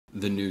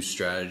the new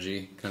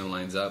strategy kind of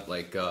lines up,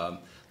 like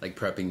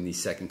prepping the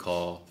second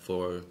call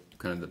for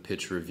kind of the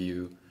pitch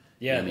review.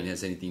 Yeah. I mean,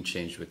 has anything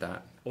changed with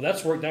that? Well,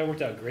 that worked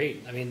out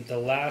great. I mean, the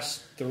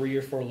last 3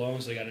 or 4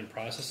 loans I got in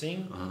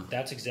processing,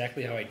 that's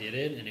exactly how I did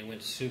it, and it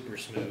went super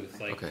smooth.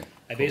 Like,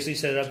 I basically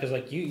set it up because,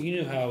 like, you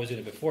knew how I was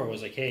doing it before. It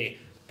was like, hey,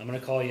 I'm going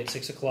to call you at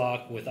 6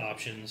 o'clock with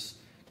options.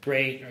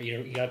 Great.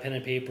 You got a pen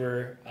and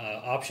paper.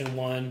 Option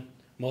 1,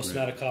 most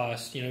amount of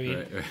cost. You know what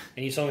I mean? Right.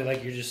 And you told me,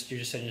 like, you're just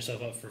setting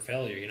yourself up for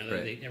failure. You know,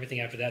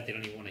 everything after that they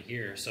don't even want to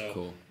hear.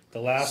 So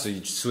so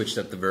you switched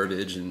up the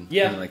verbiage and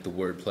kind of like the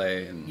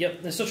wordplay and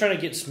I'm still trying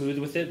to get smooth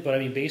with it, but I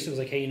mean, basically, it was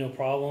like, hey, no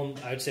problem.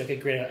 I'd say, okay,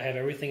 great, I have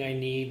everything I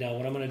need. Now,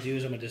 what I'm going to do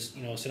is I'm going to just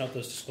send out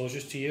those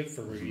disclosures to you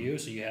for review,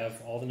 so you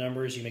have all the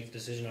numbers. You make the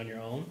decision on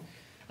your own.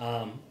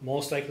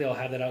 Most likely, I'll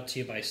have that out to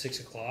you by 6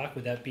 o'clock.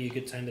 Would that be a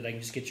good time that I can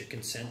just get your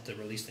consent to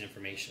release the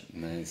information?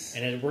 Nice.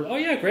 And it worked. Oh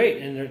yeah,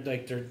 great. And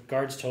their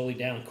guard's totally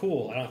down.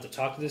 Cool. I don't have to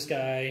talk to this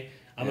guy.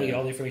 I'm going to get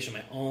all the information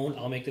on my own.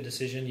 I'll make the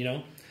decision.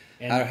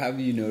 And how have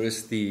you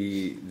noticed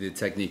the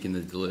technique in the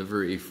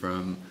delivery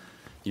from,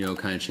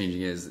 kind of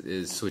changing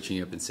is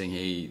switching up and saying,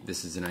 hey,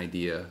 this is an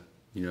idea,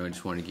 I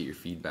just want to get your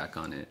feedback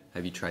on it.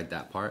 Have you tried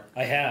that part?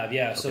 I have,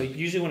 yeah. Okay. So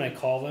usually when I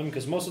call them,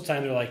 because most of the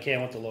time they're like, hey, I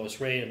want the lowest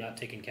rate, I'm not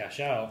taking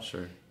cash out.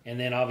 Sure. And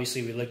then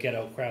obviously we look at,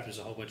 oh crap, there's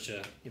a whole bunch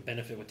of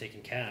benefit with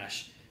taking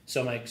cash.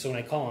 So when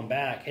I call them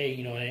back,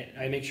 hey,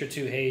 and I make sure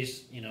too, hey,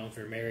 if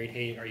you're married,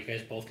 hey, are you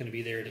guys both going to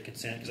be there to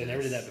consent? Because I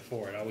never did that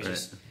before. I'd always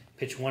just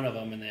pitch one of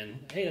them and then,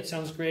 hey, that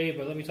sounds great,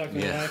 but let me talk to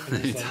my wife.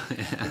 And just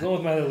like, I'm going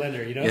with my other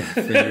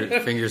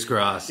lender, Fingers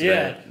crossed.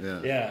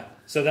 Yeah.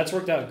 So that's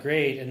worked out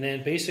great. And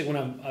then basically when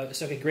I'm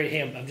so okay, great.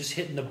 Hey, I'm just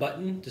hitting the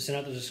button to send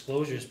out the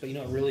disclosures, but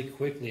really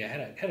quickly I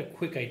had a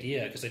quick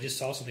idea because I just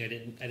saw something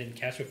I didn't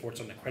catch before. It's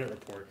on the credit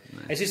report.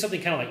 Nice. I see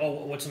something kind of like,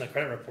 oh, what's on the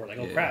credit report? Like,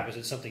 oh crap, is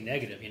it something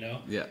negative?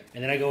 Yeah.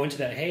 And then I go into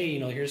that. Hey,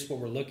 here's what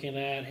we're looking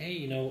at.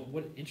 Hey,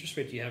 what interest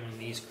rate do you have on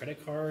these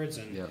credit cards?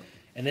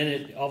 And then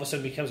it all of a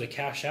sudden becomes a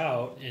cash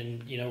out,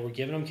 and we're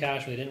giving them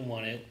cash when they didn't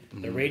want it.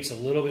 The rate's a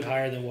little bit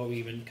higher than what we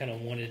even kind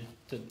of wanted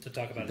to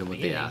talk about. Than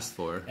what they asked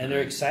for, and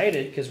they're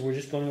excited because we're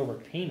just going over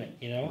payment,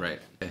 Right.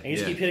 And you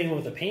just keep hitting them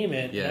with a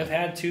payment. Yeah. And I've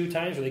had 2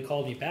 times where they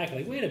called me back,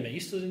 like, wait a minute, you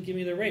still didn't give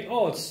me the rate.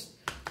 Oh, it's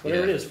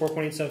whatever it is,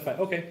 4.875.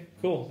 Okay,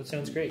 cool, that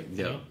sounds great.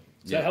 So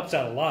that helps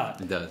out a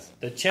lot. It does.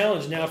 The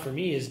challenge now for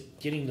me is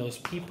getting those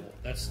people.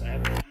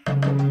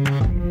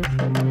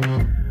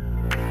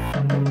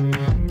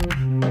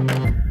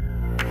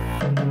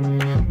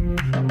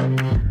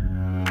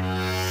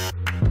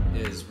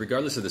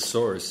 Regardless of the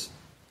source,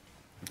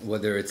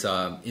 whether it's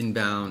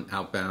inbound,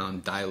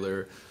 outbound,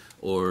 dialer,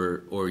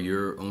 or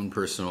your own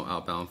personal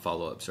outbound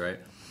follow-ups, right?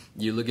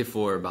 You're looking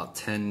for about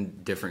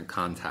 10 different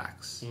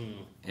contacts.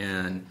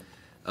 And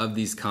of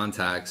these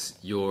contacts,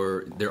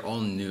 they're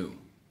all new.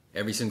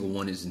 Every single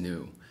one is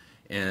new.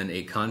 And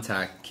a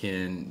contact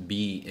can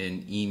be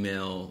an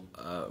email.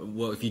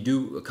 If you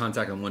do a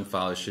contact on one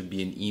file, it should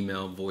be an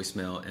email,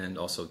 voicemail, and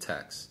also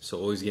text. So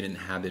always get in the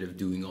habit of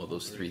doing all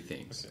those 3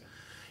 things. Okay.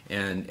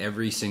 And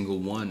every single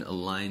one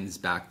aligns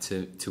back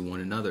to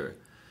one another.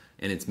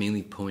 And it's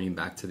mainly pointing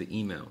back to the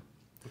email.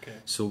 Okay.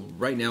 So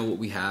right now what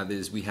we have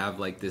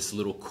like this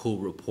little cool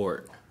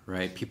report,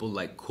 right? People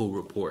like cool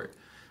report.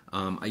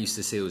 I used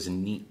to say it was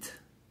neat,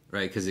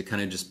 right? Because it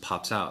kind of just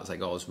pops out. It's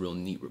like, oh, it's a real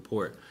neat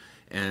report.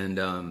 And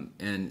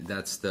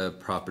that's the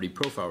property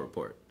profile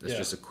report. That's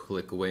just a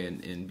click away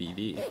in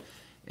BV.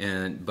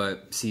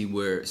 But see,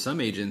 where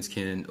some agents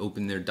can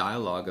open their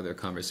dialogue or their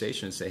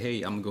conversation and say,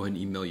 hey, I'm going to go ahead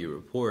and email you a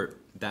report.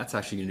 That's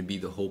actually going to be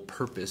the whole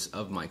purpose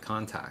of my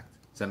contact.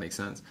 Does that make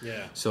sense?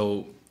 Yeah.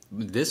 So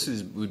this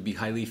would be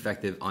highly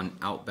effective on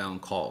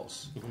outbound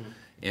calls.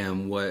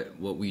 And what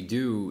we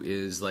do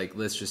is, like,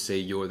 let's just say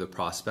you're the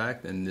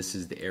prospect and this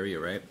is the area,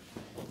 right?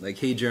 Like,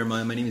 hey,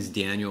 Jeremiah, my name is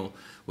Daniel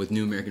with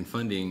New American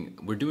Funding.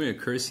 We're doing a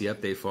courtesy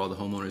update for all the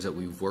homeowners that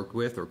we've worked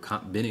with or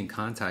been in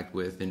contact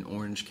with in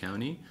Orange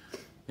County.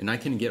 And I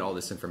can get all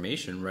this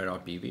information right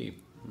off BV.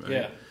 Right?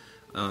 Yeah.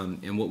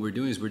 And what we're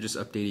doing is we're just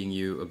updating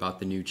you about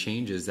the new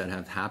changes that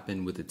have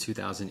happened with the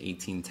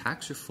 2018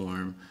 tax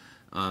reform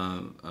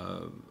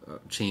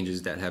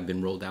changes that have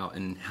been rolled out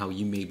and how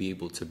you may be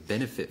able to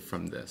benefit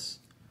from this.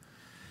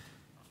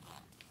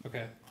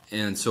 Okay.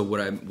 And so what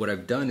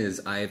I've done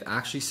is I've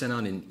actually sent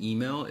out an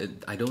email.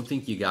 I don't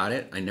think you got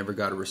it. I never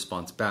got a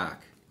response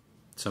back.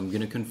 So I'm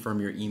going to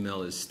confirm your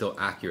email is still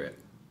accurate.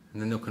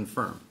 And then they'll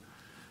confirm.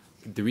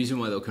 The reason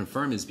why they'll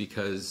confirm is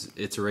because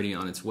it's already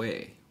on its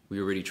way. We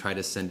already tried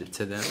to send it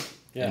to them,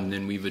 and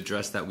then we've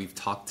addressed that. We've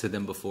talked to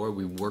them before.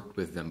 We worked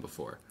with them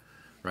before,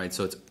 right?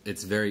 So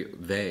it's very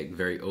vague,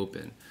 very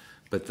open.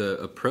 But the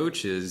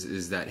approach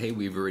is that, hey,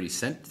 we've already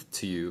sent it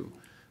to you.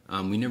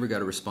 We never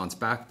got a response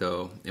back,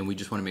 though, and we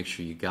just want to make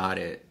sure you got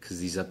it because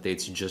these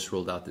updates just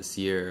rolled out this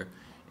year.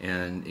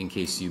 And in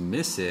case you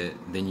miss it,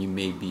 then you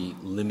may be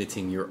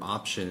limiting your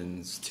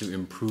options to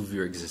improve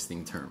your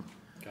existing term.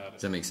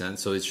 Does that make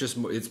sense? So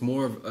it's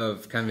more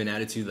of kind of an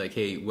attitude like,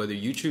 hey, whether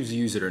you choose to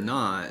use it or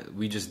not,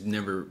 we just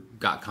never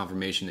got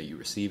confirmation that you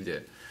received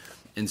it.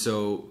 And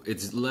so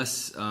it's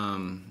less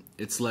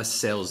it's less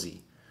salesy,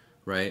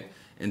 right?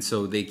 And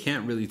so they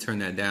can't really turn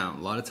that down.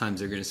 A lot of times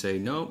they're going to say,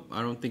 no,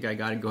 I don't think I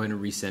got it. Go ahead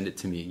and resend it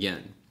to me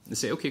again. And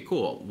say, okay,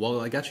 cool.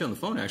 Well, I got you on the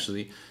phone,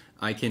 actually.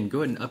 I can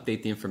go ahead and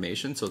update the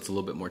information so it's a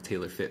little bit more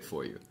tailor fit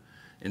for you.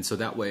 And so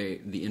that way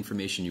the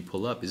information you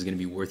pull up is going to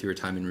be worth your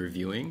time in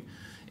reviewing.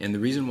 And the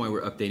reason why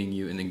we're updating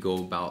you, and then go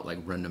about like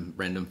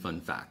random fun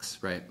facts,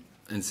 right?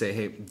 And say,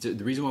 hey,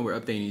 the reason why we're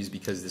updating you is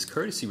because this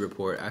courtesy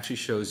report actually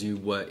shows you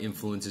what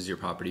influences your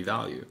property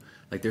value.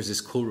 Like there's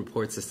this cool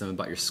report system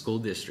about your school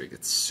district.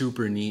 It's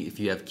super neat. If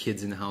you have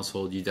kids in the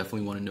household, you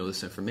definitely want to know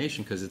this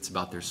information because it's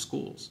about their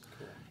schools.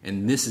 Cool.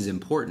 And this is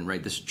important,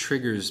 right? This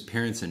triggers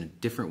parents in a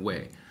different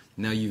way.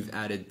 Now you've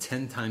added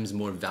 10 times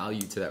more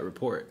value to that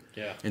report.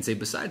 Yeah. And say,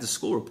 besides the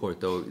school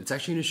report, though, it's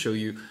actually going to show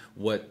you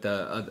what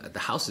the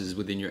houses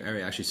within your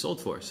area actually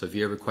sold for. So if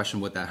you ever question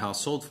what that house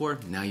sold for,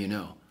 now you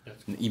know.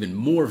 Cool. Even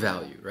more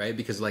value, right?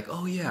 Because like,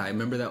 oh yeah, I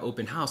remember that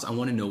open house. I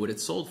want to know what it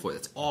sold for.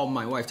 That's all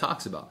my wife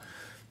talks about.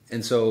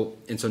 And so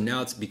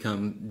now it's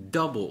become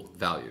double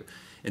value.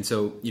 And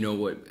so, you know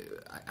what,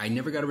 I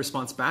never got a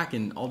response back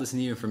and all this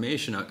new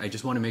information. I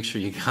just want to make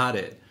sure you got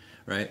it,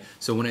 right?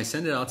 So when I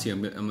send it out to you,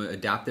 I'm going to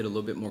adapt it a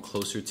little bit more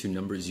closer to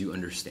numbers you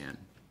understand.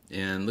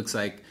 And looks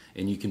like,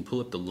 and you can pull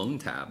up the loan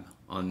tab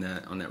on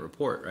that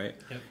report, right?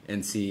 Yep.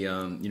 And see, you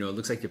know, it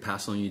looks like your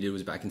past loan you did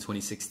was back in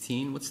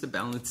 2016. What's the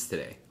balance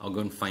today? I'll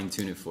go and fine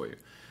tune it for you.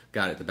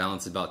 Got it. The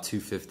balance is about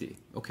 $250.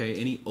 Okay.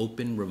 Any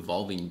open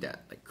revolving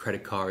debt like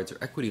credit cards or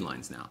equity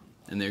lines now?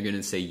 And they're going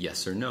to say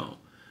yes or no,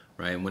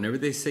 right? And whenever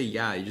they say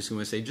yeah, you're just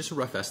going to say just a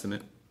rough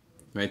estimate,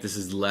 right? This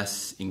is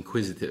less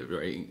inquisitive,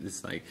 right?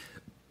 It's like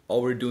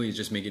all we're doing is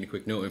just making a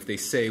quick note. If they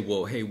say,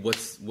 well, hey,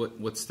 what's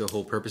the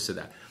whole purpose of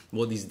that?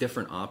 Well, these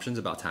different options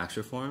about tax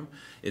reform,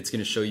 it's going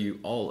to show you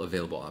all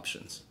available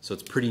options. So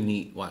it's pretty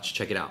neat. Watch,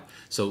 check it out.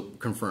 So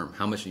confirm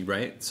how much,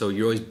 right? So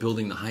you're always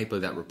building the hype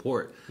of that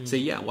report. Mm-hmm. Say,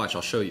 yeah, watch,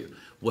 I'll show you.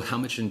 Well, how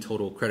much in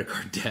total credit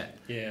card debt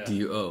do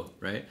you owe,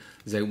 right?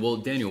 It's like, well,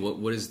 Daniel,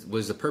 what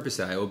is the purpose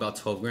of that? I owe about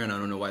 12 grand. I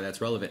don't know why that's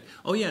relevant.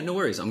 Oh, yeah, no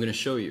worries. I'm going to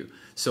show you.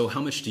 So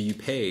how much do you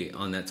pay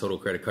on that total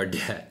credit card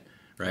debt,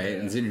 right? Yeah.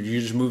 And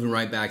you're just moving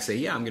right back, say,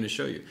 yeah, I'm going to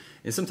show you.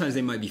 And sometimes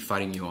they might be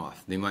fighting you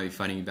off. They might be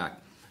fighting you back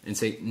and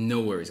say,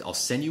 no worries. I'll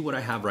send you what I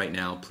have right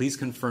now. Please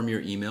confirm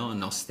your email,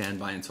 and I'll stand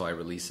by until I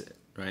release it,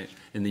 right?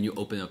 And then you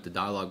open up the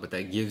dialogue, but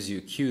that gives you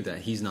a cue that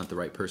he's not the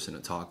right person to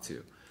talk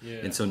to. Yeah.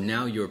 And so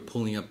now you're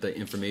pulling up the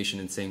information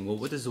and saying, well,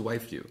 what does the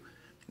wife do?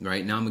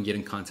 Right now I'm going to get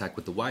in contact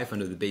with the wife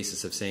under the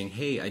basis of saying,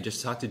 hey, I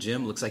just talked to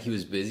Jim. Looks like he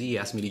was busy. He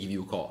asked me to give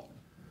you a call.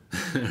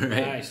 Right?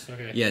 Nice.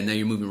 Okay. Yeah, now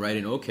you're moving right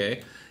in.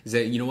 Okay. Is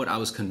that, you know what, I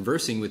was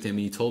conversing with him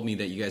and he told me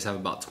that you guys have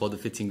about 12 to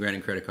 15 grand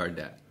in credit card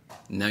debt.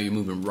 Now you're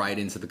moving right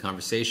into the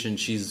conversation.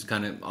 She's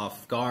kind of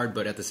off guard,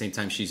 but at the same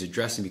time she's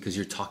addressing because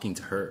you're talking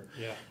to her.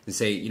 Yeah. And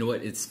say, you know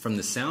what, it's from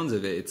the sounds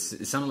of it,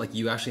 it sounded like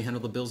you actually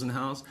handle the bills in the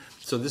house.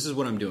 So this is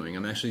what I'm doing.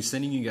 I'm actually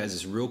sending you guys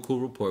this real cool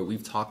report.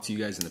 We've talked to you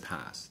guys in the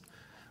past,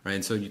 right?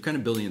 And so you're kind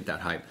of building at that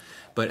hype.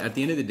 But at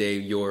the end of the day,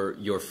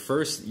 your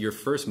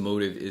first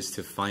motive is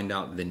to find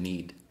out the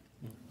need.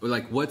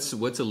 Like what's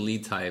a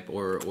lead type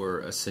or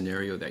a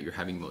scenario that you're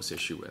having most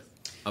issue with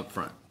up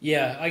front?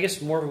 Yeah, I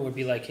guess more of them would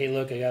be like, hey,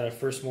 look, I got a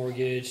first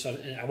mortgage, so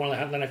I want to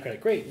have line of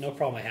credit. Great, no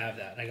problem, I have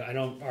that. I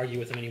don't argue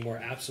with them anymore.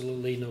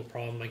 Absolutely, no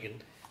problem. I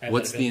can.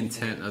 What's the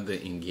intent of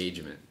the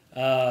engagement?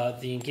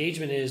 The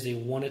engagement is they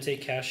want to take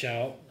cash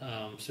out,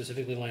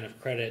 specifically line of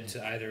credit,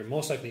 to either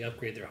most likely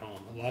upgrade their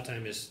home. A lot of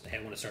times is they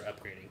want to start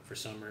upgrading for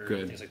summer,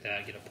 things like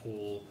that, get a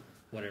pool,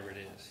 whatever it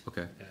is.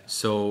 Okay. Yeah.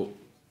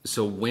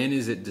 So when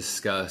is it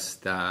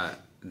discussed that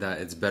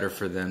it's better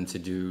for them to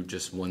do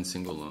just one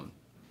single loan?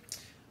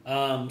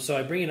 So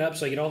I bring it up,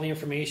 so I get all the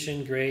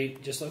information,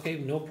 great, just okay,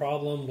 no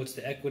problem, what's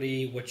the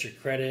equity, what's your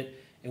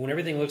credit, and when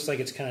everything looks like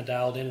it's kind of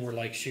dialed in, we're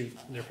like, shoot,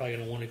 they're probably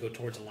going to want to go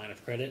towards a line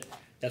of credit.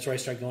 That's where I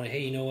start going, hey,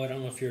 you know what, I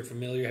don't know if you're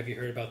familiar, have you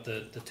heard about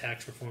the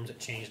tax reforms that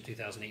changed in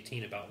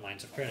 2018 about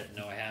lines of credit?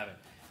 No, I haven't.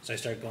 So I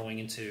start going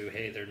into,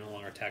 hey, they're no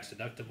longer tax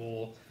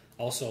deductible.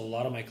 Also, a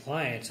lot of my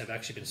clients have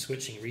actually been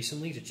switching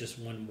recently to just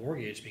one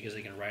mortgage because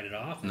they can write it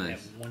off and they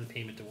have one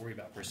payment to worry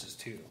about versus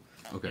two.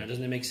 Okay. You know,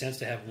 doesn't it make sense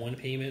to have one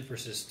payment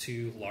versus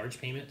two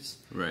large payments?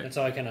 Right. That's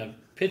how I kind of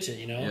pitch it,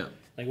 you know? Yeah.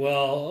 Like,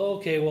 well,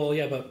 okay, well,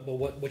 yeah, but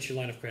what's your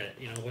line of credit?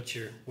 You know, what's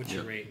your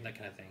rate and that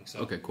kind of thing. So.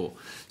 Okay, cool.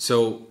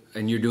 So,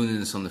 and you're doing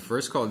this on the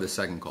first call or the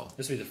second call?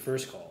 This will be the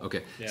first call.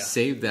 Okay. Yeah.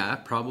 Save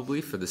that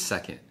probably for the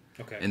second.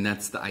 Okay. And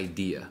that's the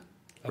idea.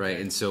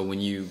 Right, and so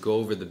when you go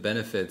over the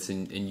benefits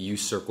and you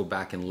circle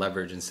back and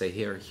leverage and say,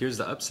 here's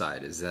the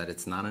upside, is that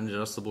it's not an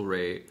adjustable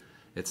rate,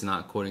 it's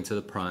not according to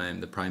the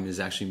prime is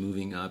actually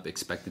moving up,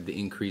 expected to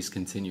increase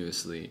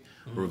continuously,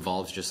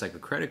 revolves just like a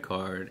credit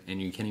card,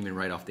 and you can't even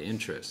write off the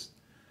interest.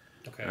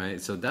 Okay.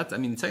 Right, so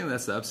technically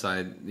that's the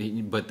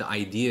upside, but the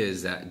idea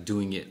is that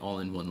doing it all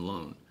in one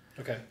loan.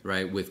 Okay.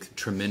 Right, with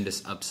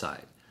tremendous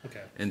upside.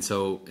 Okay. And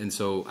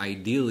so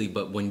ideally,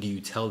 but when do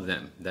you tell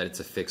them that it's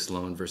a fixed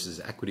loan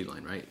versus equity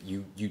line, right?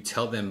 You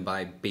tell them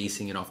by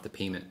basing it off the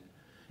payment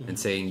and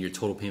saying your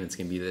total payment's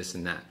going to be this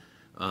and that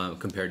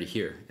compared to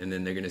here. And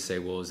then they're going to say,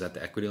 well, is that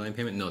the equity line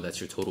payment? No, that's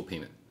your total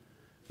payment.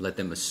 let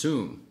them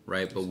assume,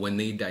 right? But when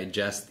they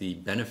digest the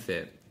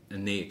benefit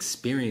and they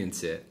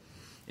experience it,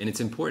 and it's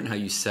important how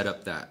you set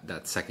up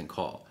that second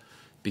call,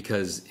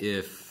 because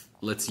if,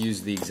 let's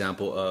use the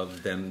example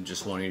of them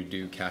just wanting to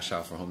do cash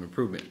out for home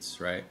improvements,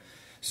 right?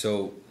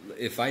 So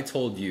if I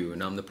told you,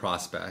 and I'm the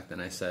prospect,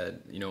 and I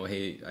said, you know,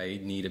 hey,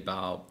 I need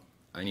about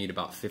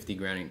 50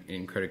 grand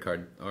in credit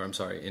card, or I'm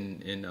sorry,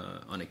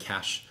 on a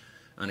cash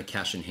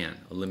in hand,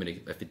 a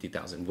limit of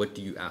 50,000. What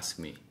do you ask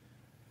me?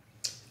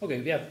 Okay,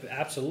 yeah,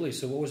 absolutely.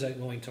 So what was that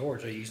going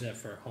towards? Are you using that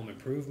for home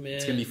improvement?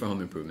 It's going to be for home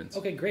improvements.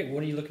 Okay, great.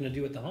 What are you looking to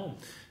do with the home?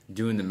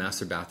 Doing the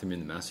master bathroom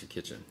and the master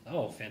kitchen.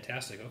 Oh,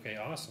 fantastic. Okay,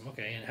 awesome.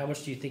 Okay, and how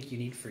much do you think you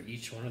need for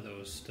each one of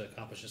those to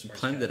accomplish this?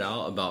 Planned it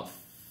out about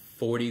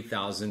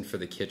 40,000 for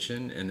the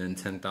kitchen and then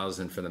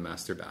 10,000 for the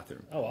master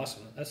bathroom. Oh,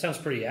 awesome. That sounds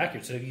pretty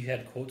accurate. So have you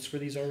had quotes for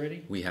these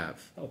already? We have.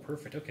 Oh,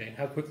 perfect. Okay.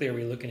 How quickly are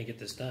we looking to get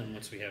this done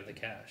once we have the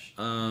cash?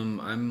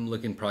 I'm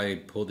looking probably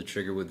pull the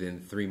trigger within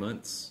 3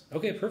 months.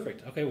 Okay,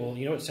 perfect. Okay, well,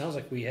 you know, it sounds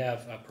like we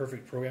have a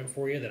perfect program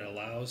for you that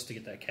allows to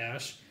get that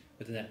cash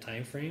within that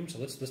time frame. So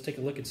let's take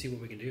a look and see what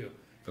we can do.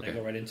 And I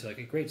go right into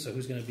like, great. So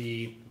who's going to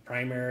be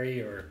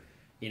primary, or,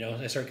 you know,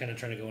 I start kind of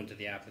trying to go into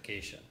the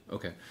application.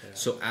 Okay. Yeah.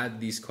 So add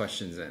these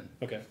questions in.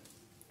 Okay.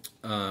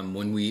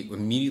 When we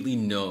immediately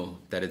know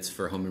that it's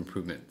for home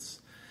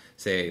improvements,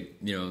 say,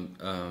 you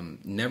know,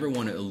 never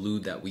want to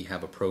elude that we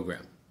have a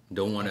program.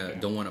 Don't want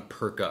to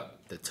perk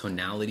up. The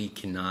tonality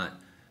cannot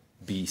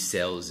be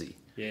salesy.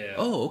 Yeah.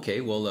 Oh,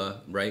 okay.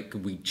 Well, right.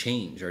 Could we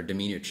change? Our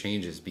demeanor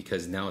changes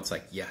because now it's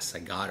like, yes, I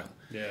got him.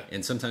 Yeah.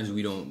 And sometimes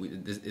we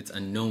don't. It's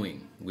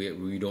unknowing.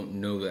 We don't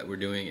know that we're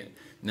doing it.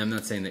 And I'm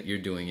not saying that you're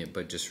doing it,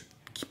 but just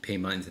pay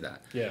mind to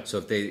that. Yeah. So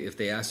if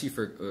they ask you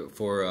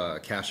for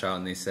cash out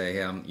and they say,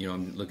 hey,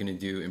 I'm looking to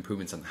do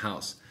improvements on the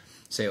house,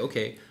 say,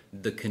 okay,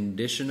 the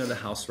condition of the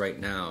house right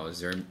now,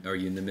 are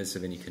you in the midst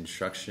of any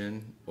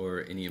construction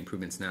or any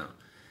improvements now?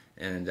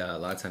 And a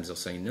lot of times they'll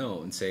say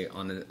no, and say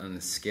on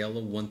a scale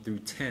of 1 through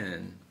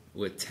 10,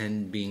 with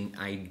 10 being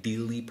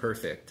ideally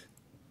perfect,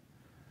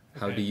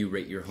 how do you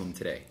rate your home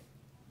today?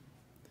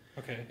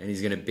 Okay. And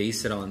he's going to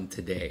base it on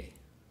today.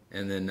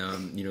 And then,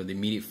 the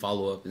immediate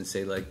follow-up and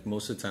say, like,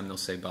 most of the time they'll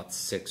say about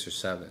 6 or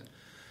 7.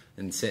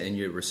 And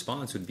your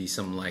response would be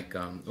something like,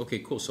 okay,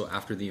 cool. So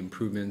after the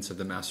improvements of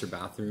the master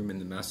bathroom and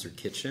the master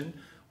kitchen,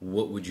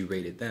 what would you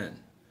rate it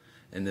then?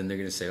 And then they're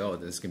going to say, oh,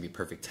 this is going to be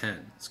perfect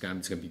 10. It's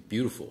going to be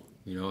beautiful,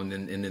 and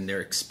then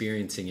they're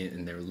experiencing it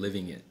and they're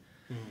living it.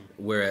 Mm-hmm.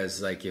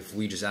 Whereas, like, if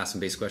we just ask them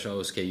basic questions, oh,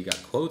 okay, you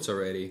got quotes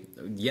already.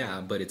 Yeah,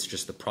 but it's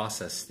just the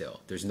process still.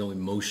 There's no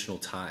emotional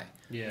tie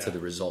to the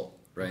result,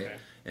 right? Okay.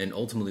 And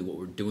ultimately what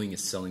we're doing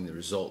is selling the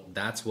result.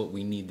 That's what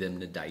we need them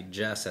to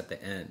digest at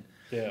the end.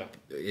 Yeah,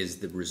 is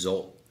the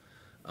result.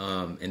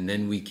 And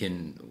then we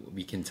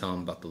can tell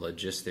them about the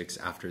logistics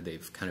after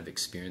they've kind of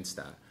experienced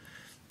that.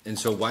 And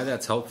so why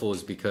that's helpful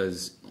is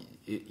because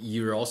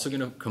you're also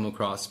going to come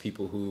across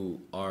people who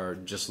are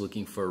just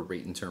looking for a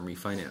rate and term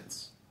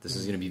refinance. This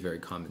is going to be very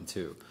common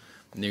too.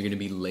 And they're going to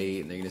be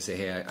late and they're going to say,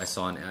 hey, I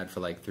saw an ad for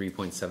like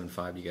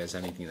 3.75. Do you guys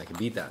have anything that can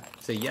beat that?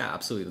 Say, yeah,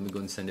 absolutely. Let me go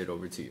and send it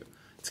over to you.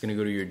 It's going to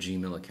go to your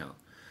Gmail account.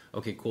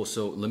 Okay, cool.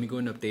 So let me go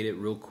and update it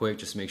real quick.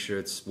 Just make sure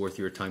it's worth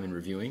your time in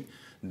reviewing.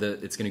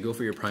 It's going to go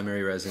for your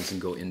primary residence and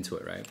go into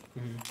it, right?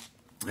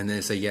 Mm-hmm. And then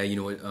they say, yeah, you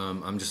know what?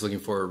 I'm just looking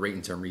for a rate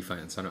and term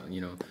refinance. I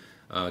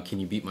don't, can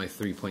you beat my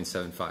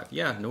 3.75?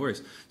 Yeah, no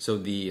worries. So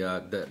figure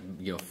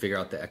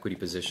out the equity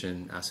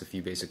position, ask a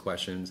few basic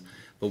questions.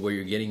 But what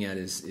you're getting at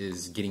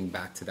is getting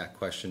back to that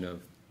question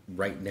of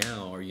right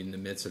now, are you in the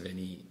midst of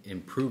any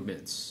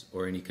improvements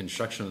or any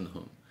construction on the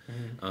home?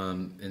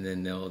 Mm-hmm. And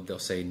then they'll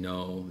say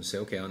no. Say,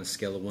 okay, on a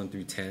scale of 1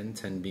 through 10,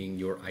 10 being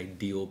your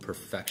ideal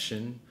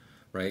perfection,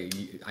 right?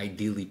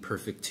 Ideally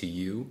perfect to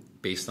you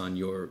based on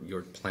your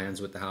plans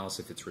with the house,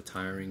 if it's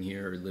retiring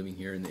here or living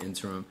here in the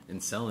interim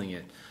and selling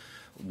it.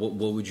 What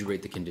would you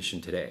rate the condition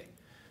today?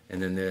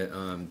 And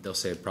then they'll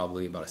say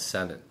probably about a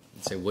 7.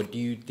 And say, what do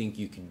you think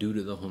you could do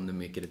to the home to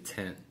make it a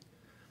 10?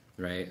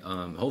 Right?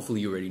 Hopefully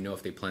you already know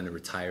if they plan to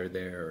retire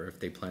there or if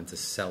they plan to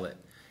sell it.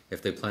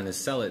 If they plan to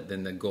sell it,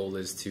 then the goal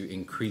is to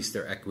increase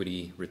their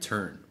equity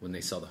return when they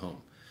sell the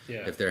home.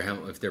 Yeah. If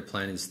their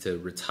plan is to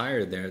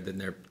retire there, then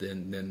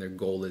their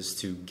goal is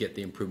to get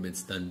the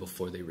improvements done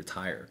before they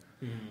retire,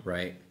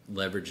 right?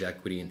 Leverage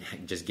equity and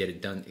just get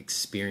it done.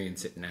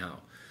 Experience it now.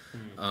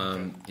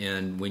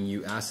 And when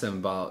you ask them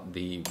about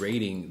the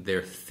rating,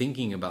 they're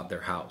thinking about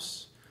their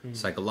house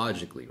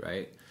psychologically,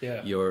 right?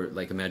 Yeah. You're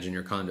like, imagine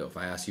your condo. If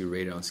I ask you to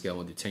rate it on a scale of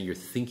 1 to 10, you're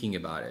thinking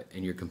about it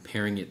and you're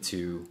comparing it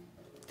to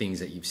things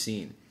that you've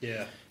seen.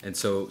 Yeah. And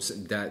so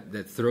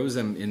that throws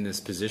them in this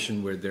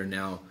position where they're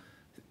now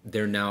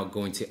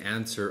going to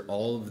answer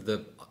all of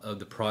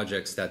the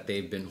projects that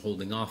they've been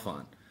holding off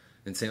on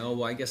and say, oh,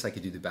 well, I guess I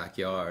could do the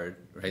backyard,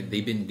 right?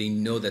 Mm-hmm. They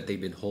know that they've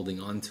been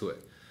holding on to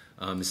it.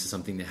 This is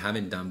something they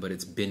haven't done, but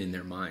it's been in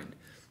their mind.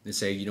 They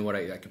say, you know what,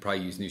 I could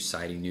probably use new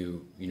siding,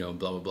 blah,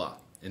 blah, blah.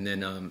 And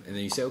then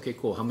you say, okay,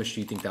 cool. How much do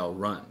you think that will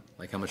run?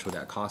 Like, how much would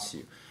that cost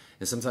you?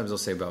 And sometimes they'll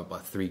say about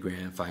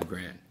 $3,000,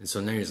 $5,000. And so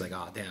now you're just like,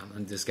 oh,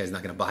 damn, this guy's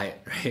not going to buy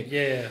it, right?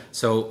 Yeah.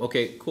 So,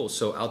 okay, cool.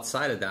 So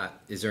outside of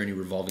that, is there any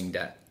revolving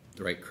debt,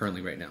 right,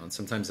 currently right now? And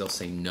sometimes they'll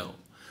say no.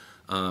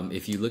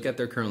 If you look at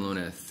their current loan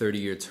at a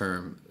 30-year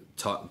term,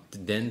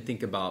 then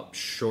think about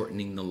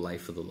shortening the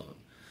life of the loan.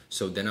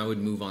 So then I would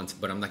move on to,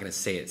 but I'm not going to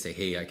say,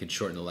 hey, I could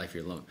shorten the life of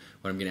your loan.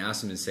 What I'm going to ask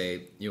them is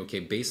say,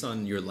 okay, based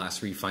on your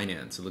last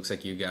refinance, it looks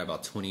like you got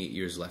about 28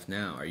 years left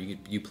now. Are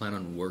you plan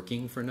on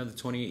working for another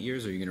 28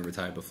 years, or are you going to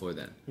retire before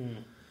then?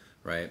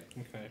 Right?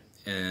 Okay.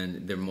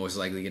 And they're most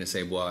likely going to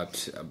say, well,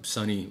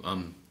 Sonny,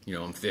 I'm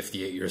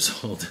 58 years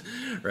old,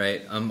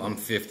 right? I'm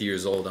 50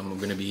 years old. I'm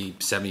going to be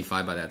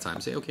 75 by that time.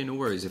 Say, okay, no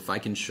worries. If I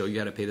can show you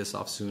how to pay this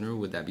off sooner,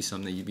 would that be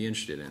something that you'd be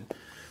interested in?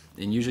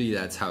 And usually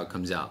that's how it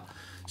comes out.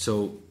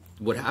 So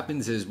what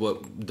happens is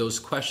those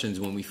questions,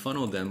 when we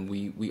funnel them,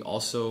 we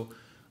also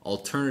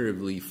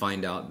alternatively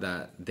find out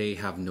that they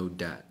have no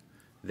debt.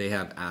 They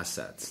have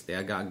assets.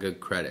 They got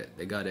good credit.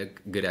 They got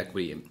good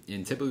equity.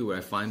 And typically what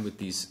I find with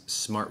these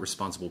smart,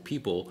 responsible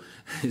people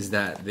is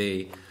that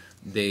they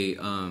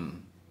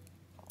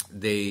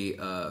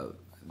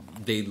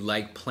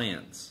like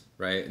plans,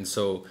 right? And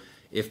so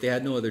if they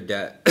had no other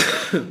debt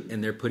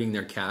and they're putting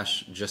their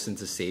cash just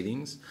into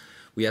savings,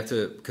 we have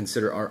to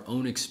consider our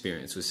own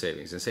experience with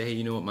savings and say, hey,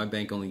 you know what? My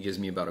bank only gives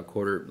me about a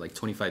quarter, like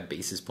 25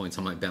 basis points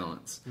on my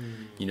balance.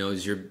 I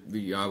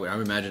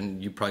would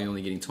imagine you're probably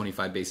only getting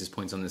 25 basis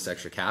points on this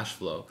extra cash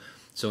flow.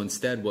 So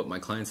instead, what my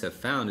clients have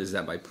found is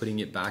that by putting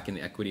it back in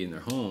equity in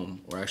their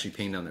home or actually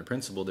paying down their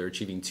principal, they're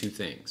achieving two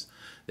things.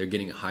 They're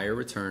getting a higher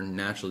return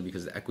naturally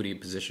because the equity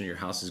position of your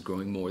house is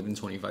growing more than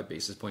 25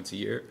 basis points a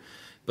year.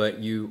 But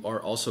you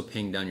are also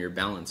paying down your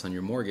balance on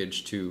your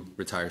mortgage to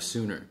retire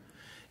sooner.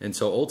 And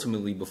so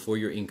ultimately, before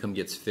your income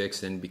gets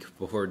fixed and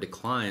before it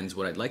declines,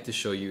 what I'd like to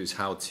show you is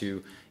how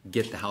to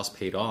get the house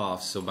paid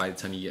off. So by the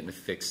time you get in a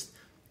fixed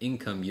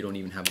income, you don't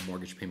even have a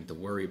mortgage payment to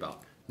worry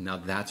about. Now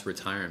that's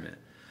retirement,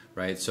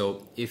 right?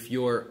 So if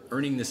you're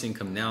earning this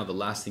income now, the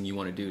last thing you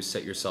want to do is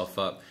set yourself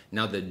up.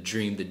 Now the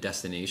dream, the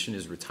destination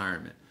is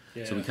retirement.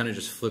 Yeah. So we kind of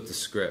just flip the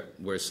script,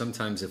 where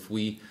sometimes if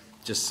we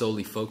just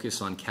solely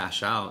focus on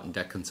cash out and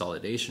debt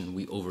consolidation,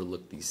 we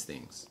overlook these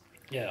things.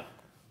 Yeah.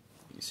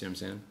 You see what I'm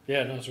saying?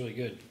 Yeah, no, it's really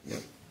good.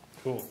 Yep.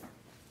 Cool.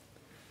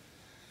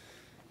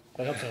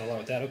 That helps out a lot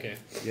with that. Okay.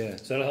 Yeah.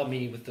 So that'll help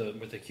me with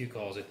the Q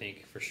calls, I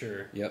think, for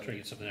sure. Yep. Trying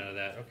to get something out of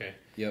that. Okay.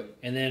 Yep.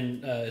 And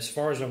then as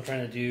far as what I'm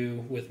trying to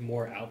do with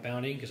more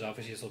outbounding, because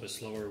obviously it's a little bit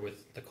slower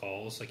with the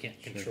calls. I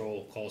can't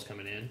control calls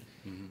coming in.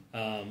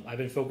 Mm-hmm. I've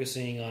been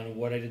focusing on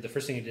what I did. The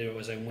first thing I did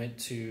was I went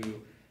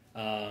to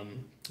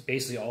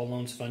basically all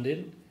loans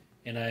funded,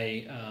 and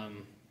I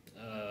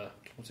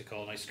what's it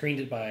called? I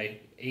screened it by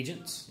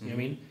agents. You know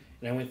what I mean?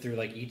 And I went through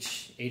like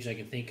each agent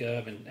I can think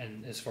of,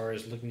 and as far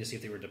as looking to see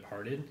if they were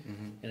departed,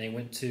 and I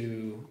went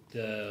to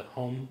the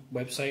home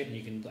website, and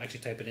you can actually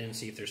type it in and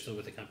see if they're still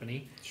with the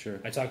company. Sure.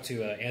 I talked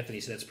to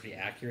Anthony, so that's pretty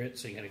accurate,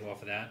 so you kind of go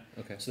off of that.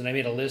 Okay. So then I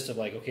made a list of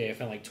like, okay, I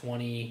found like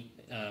 20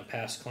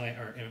 past client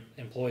or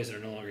employees that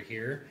are no longer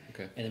here.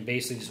 Okay. And then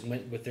basically just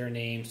went with their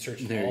names,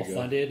 searched all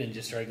funded, and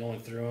just started going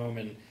through them.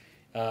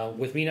 And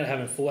with me not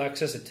having full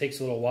access, it takes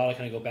a little while to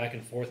kind of go back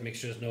and forth, make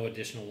sure there's no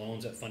additional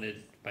loans that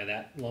funded by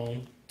that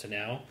loan to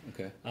now.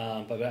 Okay.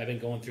 But I've been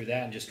going through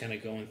that and just kind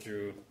of going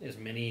through as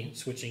many,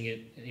 switching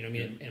it,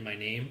 in my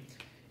name.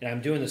 And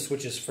I'm doing the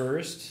switches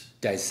first.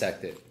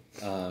 Dissect it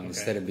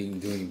instead of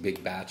doing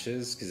big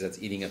batches, because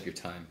that's eating up your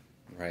time,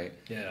 right?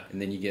 Yeah.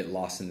 And then you get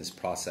lost in this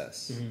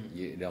process.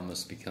 It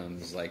almost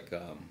becomes like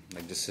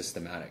just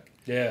systematic.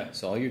 Yeah.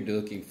 So all you're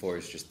looking for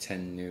is just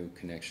 10 new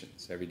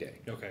connections every day.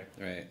 Okay.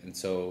 Right. And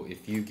so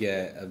if you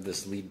get of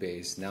this lead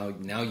base,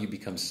 now you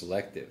become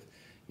selective.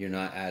 You're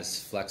not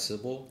as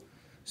flexible,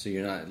 so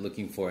you're not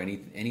looking for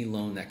any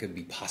loan that could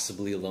be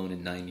possibly a loan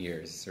in 9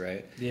 years,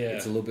 right? Yeah.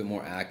 It's a little bit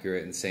more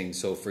accurate in saying,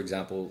 so for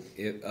example,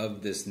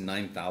 of this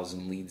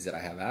 9,000 leads that I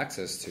have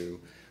access to,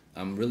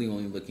 I'm really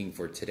only looking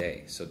for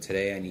today. So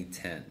today I need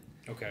 10.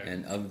 Okay.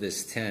 And of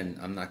this 10,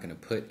 I'm not going to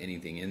put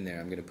anything in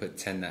there. I'm going to put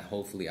 10 that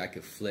hopefully I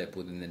could flip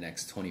within the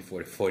next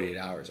 24 to 48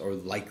 hours, or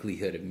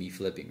likelihood of me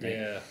flipping, right?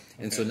 Yeah. Okay.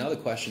 And so now the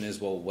question is,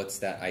 well, what's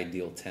that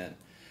ideal 10?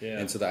 Yeah.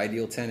 And so the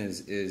ideal 10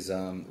 is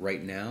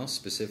right now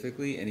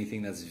specifically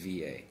anything that's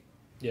VA.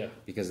 Yeah.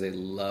 Because they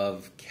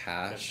love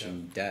cash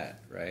and debt,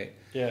 right?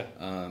 Yeah.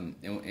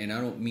 And I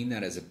don't mean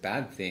that as a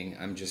bad thing.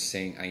 I'm just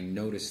saying I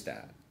noticed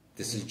that.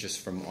 This is just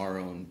from our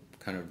own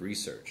kind of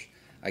research.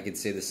 I could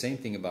say the same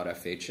thing about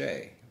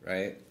FHA,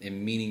 right?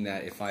 And meaning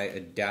that if I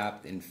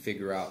adapt and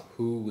figure out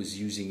who was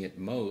using it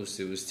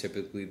most, it was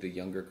typically the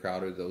younger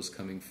crowd or those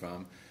coming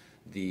from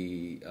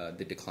the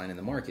decline in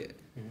the market,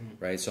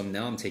 right? So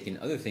now I'm taking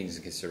other things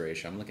into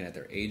consideration. I'm looking at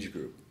their age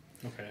group.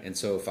 Okay. And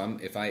so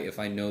if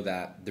I know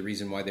that the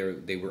reason why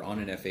they were on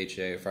an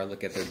FHA, if I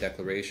look at their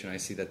declaration, I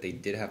see that they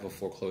did have a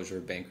foreclosure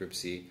or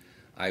bankruptcy,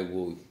 I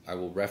will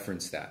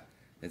reference that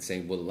and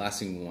say, well, the last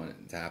thing we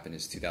want to happen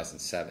is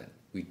 2007.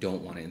 We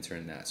don't want to enter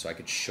in that. So I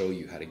could show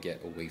you how to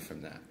get away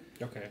from that.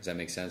 Okay. Does that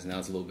make sense? Now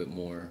it's a little bit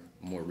more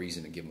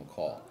reason to give them a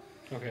call.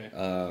 Okay.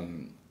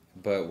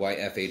 But why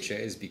FHA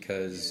is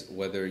because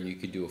whether you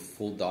could do a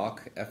full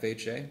doc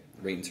FHA,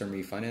 rate and term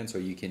refinance, or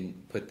you can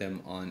put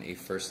them on a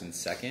first and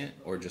second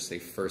or just a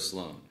first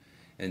loan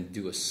and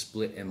do a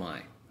split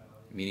MI,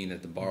 meaning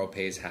that the borrower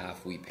pays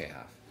half, we pay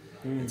half.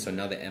 And so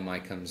now the MI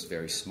comes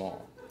very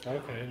small.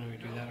 Okay, no, we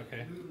do that,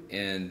 okay.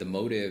 And the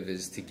motive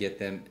is to get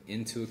them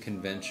into a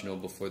conventional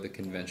before the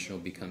conventional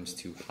becomes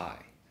too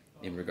high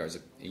in regards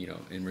to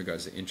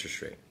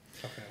interest rate.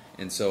 Okay.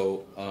 And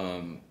so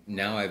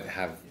now I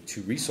have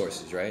two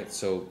resources, right?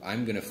 So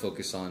I'm going to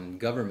focus on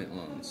government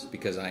loans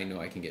because I know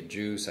I can get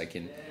juice. I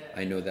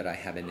know that I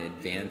have an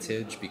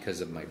advantage because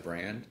of my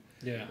brand,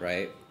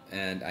 right?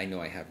 And I know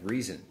I have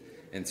reason.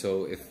 And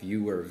so if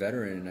you were a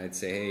veteran, I'd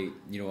say, hey,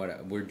 you know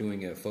what? We're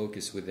doing a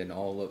focus within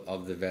all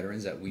of the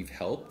veterans that we've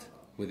helped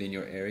within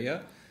your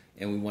area,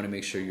 and we want to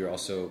make sure you're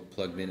also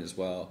plugged in as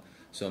well.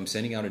 So I'm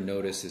sending out a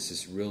notice. It's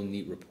this real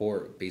neat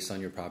report based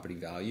on your property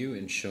value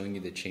and showing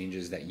you the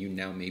changes that you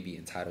now may be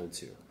entitled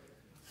to,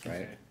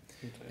 right?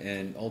 Okay.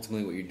 And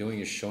ultimately what you're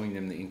doing is showing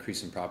them the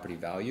increase in property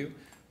value.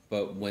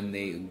 But when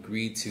they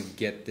agree to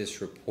get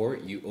this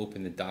report, you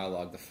open the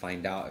dialogue to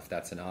find out if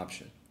that's an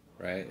option,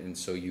 right? And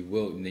so you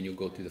will, and then you'll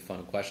go through the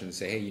funnel questions and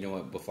say, hey, you know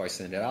what, before I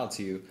send it out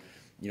to you,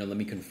 let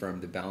me confirm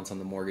the balance on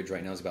the mortgage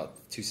right now is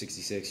about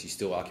 $266. You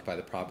still occupy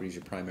the property as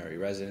your primary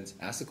residence.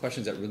 Ask the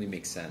questions that really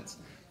make sense.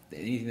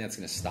 Anything that's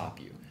going to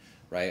stop you,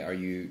 right? Are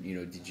you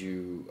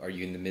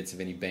in the midst of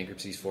any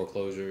bankruptcies,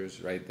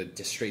 foreclosures, right?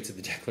 Just straight to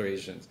the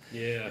declarations.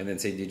 Yeah. And then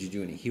say, did you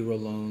do any hero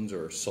loans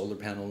or solar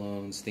panel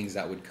loans? Things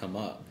that would come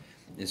up.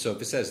 And so if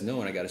it says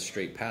no and I got a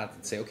straight path,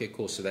 and say, okay,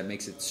 cool. So that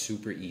makes it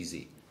super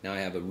easy. Now I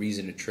have a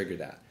reason to trigger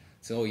that.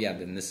 So, oh yeah,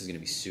 then this is going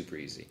to be super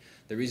easy.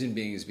 The reason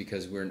being is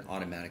because we're an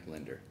automatic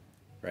lender,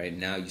 right?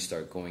 Now you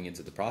start going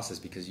into the process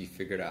because you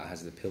figured out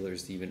has the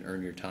pillars to even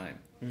earn your time.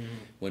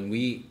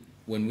 Mm-hmm.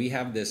 When we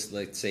have this,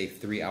 let's say,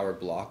 3-hour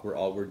block where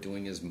all we're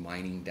doing is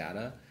mining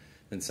data,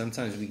 then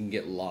sometimes we can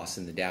get lost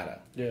in the data.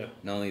 Yeah.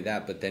 Not only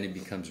that, but then it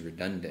becomes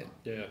redundant.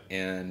 Yeah.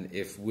 And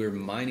if we're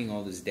mining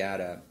all this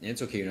data, and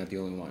it's okay, you're not the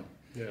only one.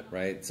 Yeah.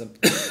 Right?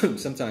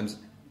 Sometimes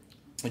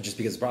just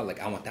because it's brought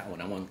like, I want that one,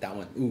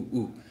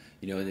 ooh,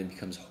 and then it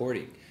becomes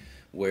hoarding.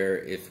 Where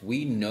if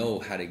we know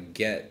how to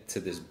get to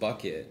this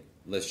bucket,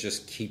 let's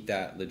just keep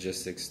that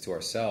logistics to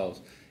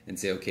ourselves and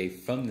say, okay,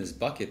 from this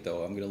bucket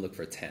though, I'm going to look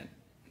for 10.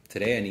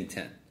 Today I need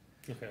 10,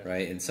 okay.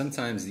 Right? And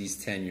sometimes these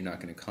 10 you're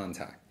not going to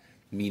contact,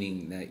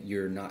 meaning that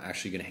you're not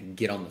actually going to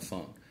get on the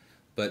phone.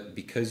 But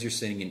because you're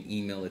sending an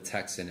email, a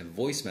text, and a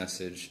voice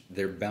message,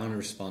 they're bound to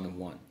respond to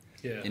one.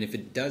 Yeah. And if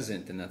it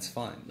doesn't, then that's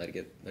fine. Let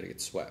it get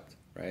swept,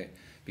 right?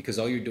 Because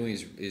all you're doing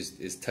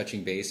is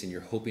touching base, and you're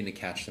hoping to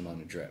catch them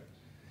on a drip.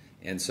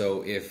 And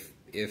so if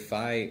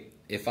I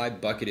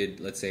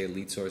bucketed, let's say, a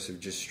lead source of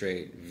just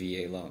straight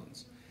VA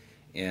loans,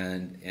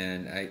 and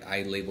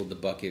I labeled the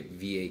bucket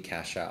VA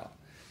cash out.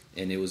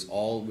 And it was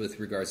all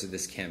with regards to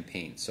this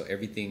campaign. So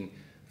everything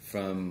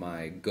from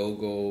my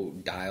go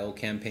dial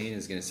campaign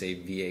is going to say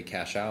VA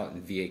cash out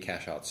and VA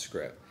cash out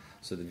script.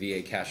 So the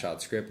VA cash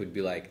out script would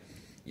be like,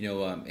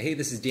 hey,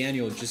 this is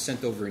Daniel. Just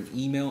sent over an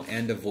email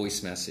and a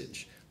voice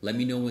message. Let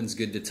me know when's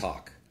good to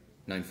talk.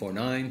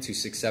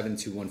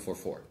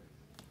 949-267-2144.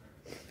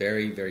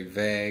 Very, very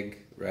vague,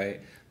 right?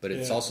 But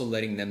it's also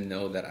letting them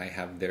know that I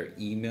have their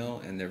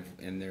email and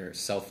their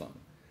cell phone.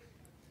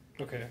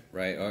 Okay.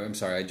 Right. Or I'm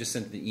sorry. I just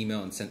sent the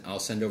email and I'll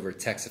send over a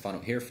text if I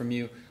don't hear from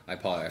you. I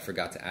apologize. I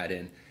forgot to add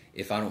in.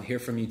 If I don't hear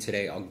from you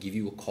today, I'll give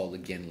you a call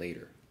again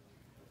later.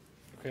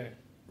 Okay.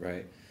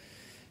 Right.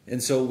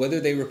 And so whether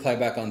they reply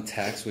back on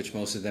text, which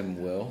most of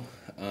them will,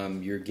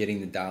 you're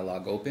getting the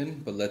dialogue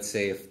open. But let's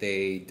say if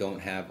they don't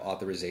have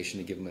authorization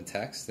to give them a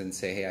text, then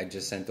say, hey, I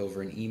just sent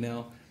over an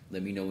email.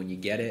 Let me know when you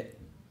get it.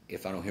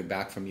 If I don't hear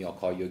back from you, I'll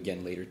call you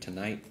again later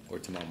tonight or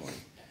tomorrow morning.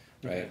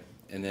 Right. Okay.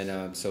 And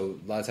then, so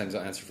a lot of times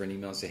I'll answer for an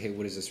email and say, hey,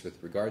 what is this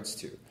with regards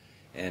to?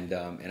 And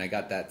I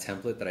got that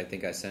template that I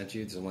think I sent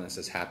you. It's the one that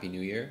says Happy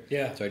New Year.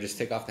 Yeah. So I just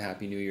take off the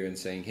Happy New Year and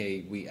saying,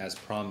 hey, we, as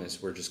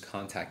promised, we're just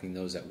contacting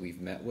those that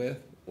we've met with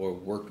or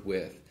worked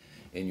with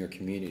in your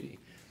community.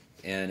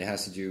 And it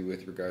has to do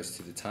with regards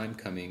to the time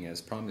coming.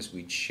 As promised,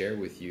 we'd share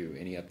with you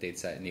any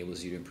updates that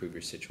enables you to improve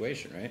your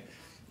situation, right?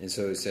 And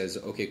so it says,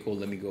 okay, cool,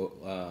 let me go.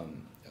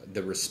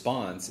 The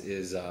response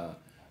is...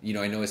 I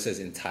know it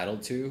says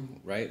entitled to,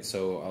 right?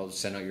 So I'll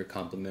send out your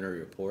complimentary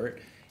report.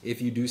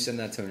 If you do send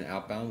that to an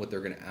outbound, what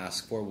they're going to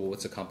ask for, well,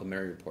 what's a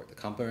complimentary report? The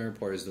complimentary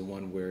report is the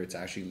one where it's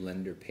actually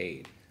lender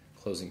paid,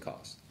 closing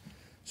costs.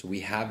 So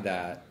we have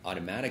that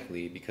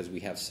automatically because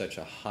we have such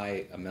a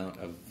high amount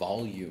of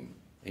volume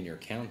in your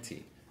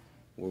county.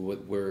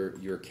 We're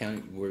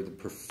the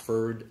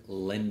preferred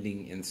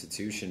lending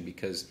institution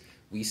because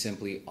we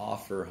simply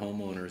offer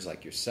homeowners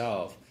like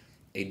yourself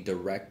a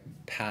direct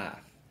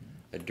path,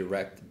 a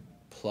direct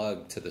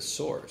plug to the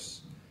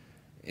source.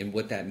 And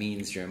what that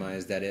means, Jeremiah,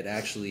 is that it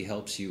actually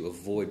helps you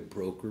avoid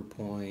broker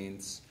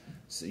points.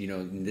 So,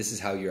 this is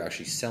how you're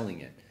actually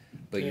selling it.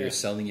 But you're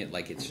selling it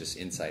like it's just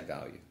inside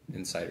value,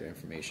 insider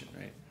information,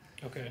 right?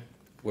 Okay.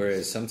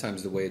 Whereas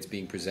sometimes the way it's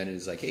being presented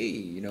is like, hey,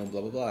 you know,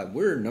 blah blah blah,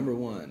 we're number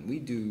one, we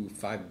do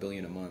 5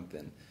 billion a month,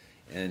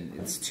 and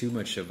it's too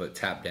much of a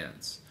tap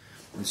dance.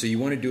 And so you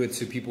want to do it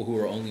to people who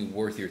are only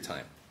worth your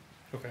time.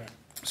 Okay.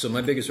 So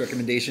my biggest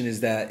recommendation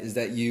is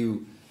that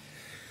you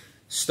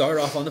start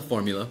off on the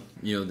formula.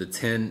 You know, the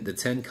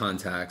 10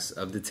 contacts.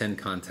 Of the 10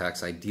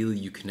 contacts, ideally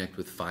you connect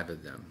with 5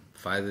 of them.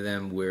 5 of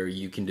them where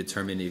you can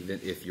determine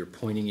if you're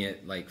pointing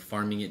it, like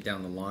farming it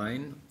down the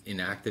line,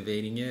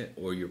 inactivating it,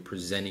 or you're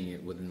presenting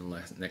it within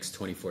the next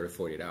 24 to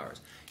 48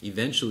 hours.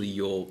 Eventually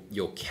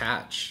you'll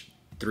catch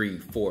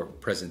 3-4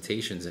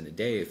 presentations in a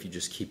day if you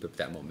just keep up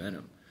that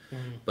momentum.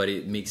 But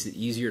it makes it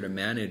easier to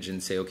manage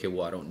and say, okay,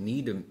 well, I don't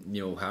need to,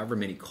 you know, however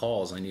many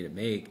calls I need to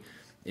make.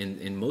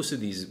 And most of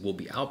these will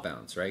be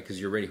outbounds, right? Because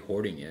you're already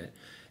hoarding it.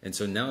 And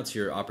so now it's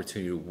your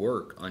opportunity to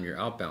work on your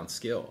outbound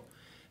skill.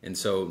 And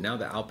so now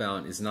the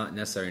outbound is not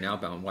necessarily an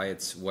outbound. Why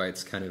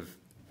it's kind of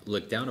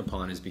looked down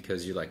upon is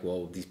because you're like,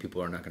 well, these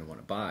people are not going to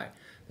want to buy.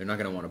 They're not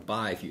going to want to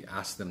buy if you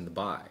ask them to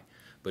buy.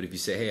 But if you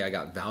say, hey, I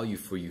got value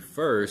for you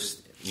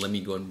first, let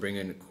me go and bring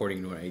in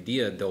according to an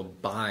idea, they'll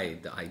buy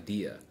the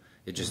idea.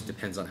 It just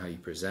depends on how you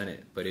present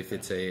it. But if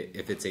it's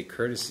a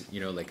courtesy,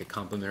 you know, like a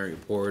complimentary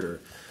report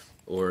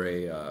or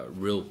a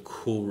real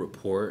cool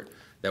report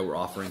that we're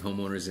offering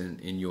homeowners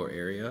in your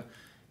area,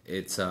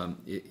 it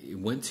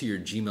went to your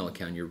Gmail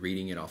account. You're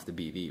reading it off the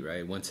BV, right?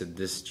 It went to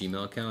this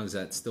Gmail account. Is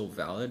that still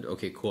valid?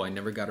 Okay, cool. I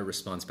never got a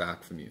response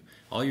back from you.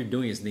 All you're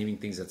doing is naming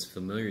things that's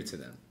familiar to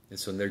them, and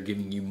so they're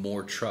giving you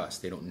more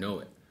trust. They don't know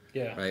it.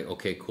 Yeah. Right.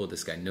 Okay. Cool.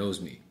 This guy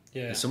knows me.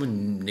 Yeah. If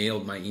someone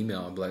nailed my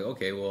email, I'd be like,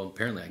 okay, well,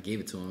 apparently I gave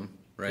it to him.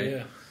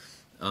 Right.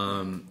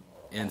 Yeah.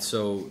 And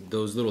so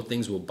those little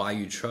things will buy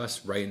you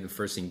trust right in the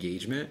first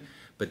engagement,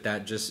 but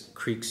that just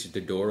creaks the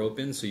door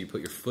open. So you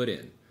put your foot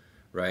in,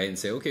 right, and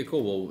say, okay,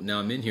 cool. Well, now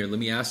I'm in here. Let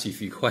me ask you a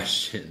few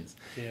questions,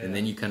 and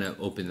then you kind of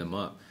open them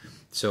up.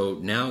 So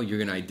now you're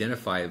going to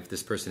identify if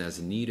this person has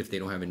a need. If they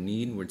don't have a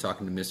need, we're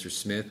talking to Mr.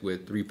 Smith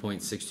with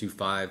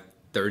 3.625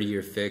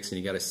 30-year fix, and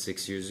he got it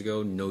 6 years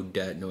ago, no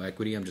debt, no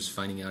equity. I'm just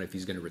finding out if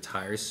he's going to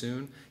retire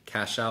soon.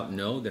 Cash out,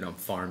 no, then I'm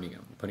farming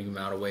him, putting him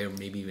out away, or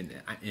maybe even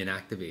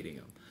inactivating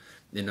him.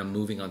 Then I'm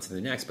moving on to the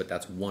next, but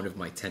that's one of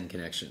my 10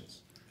 connections.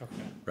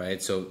 Okay.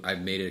 Right? So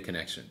I've made it a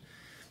connection.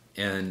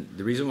 And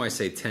the reason why I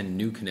say 10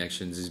 new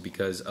connections is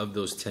because of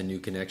those 10 new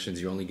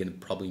connections, you're only going to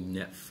probably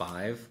net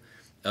 5.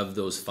 Of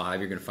those 5,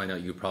 you're going to find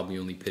out you probably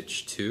only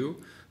pitch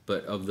 2.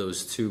 But of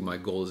those 2, my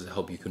goal is to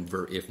help you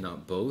convert, if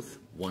not both,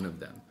 one of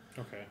them.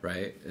 Okay.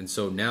 Right? And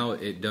so now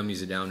it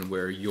dummies it down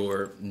where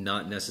you're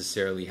not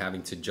necessarily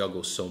having to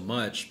juggle so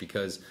much,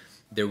 because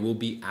there will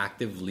be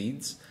active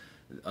leads,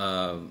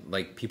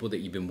 like people that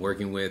you've been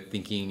working with,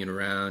 thinking it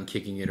around,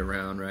 kicking it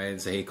around, right?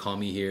 And say, hey, call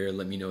me here,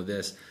 let me know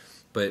this.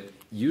 But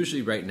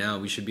usually right now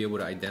we should be able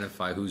to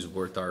identify who's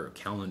worth our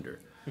calendar.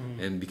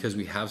 And because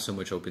we have so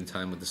much open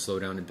time with the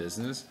slowdown in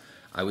business,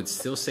 I would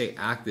still say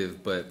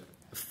active, but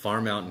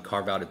farm out and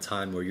carve out a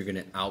time where you're going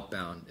to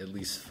outbound at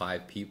least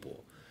 5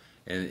 people.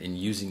 And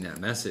using that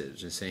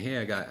message and saying, hey,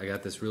 I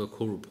got this real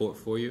cool report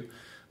for you.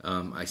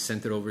 I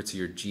sent it over to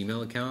your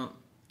Gmail account.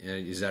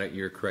 Is that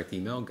your correct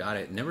email? Got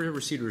it. Never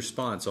received a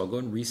response, so I'll go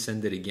and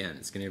resend it again.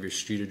 It's going to have your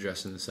street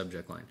address in the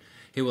subject line.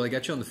 Hey, well, I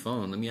got you on the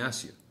phone. Let me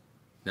ask you.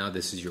 Now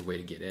this is your way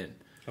to get in.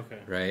 Okay.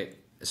 Right?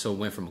 So it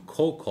went from a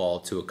cold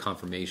call to a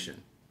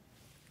confirmation.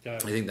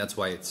 Got it. I think that's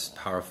why it's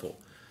powerful.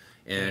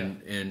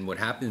 And what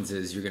happens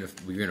is you're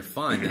gonna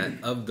find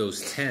that of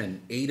those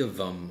 10, 8 of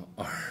them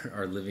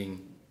are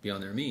living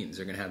beyond their means.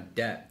 They're going to have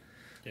debt.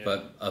 Yeah.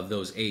 But of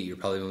those 8, you're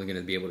probably only going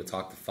to be able to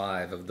talk to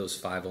 5. Of those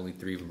 5, only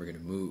 3 of them are going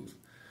to move,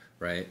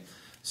 right?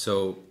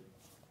 So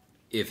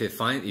if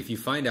you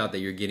find out that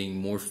you're getting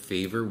more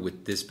favor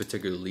with this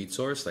particular lead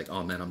source, like,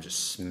 oh man, I'm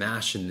just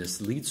smashing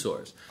this lead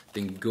source,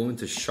 then go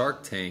into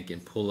Shark Tank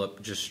and pull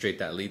up just straight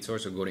that lead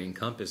source, or go to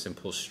Encompass and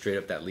pull straight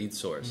up that lead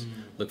source.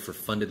 Look for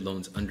funded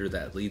loans under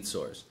that lead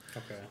source.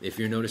 Okay. If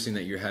you're noticing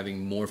that you're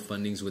having more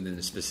fundings within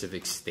a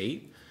specific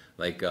state,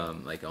 like oh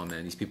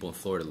man, these people in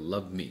Florida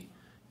love me,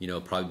 you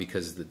know, probably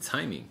because of the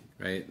timing,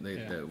 right?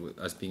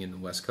 Us being in the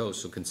West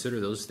Coast. So consider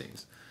those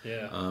things,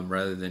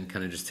 rather than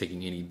kind of just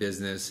taking any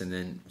business and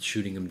then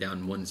shooting them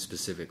down one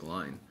specific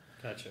line.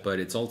 Gotcha. But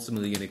it's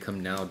ultimately going to come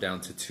now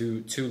down to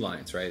two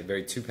lines,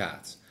 right? 2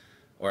 paths,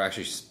 or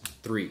actually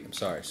 3. I'm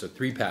sorry. So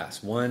 3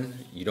 paths. 1,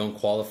 you don't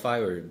qualify,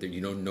 or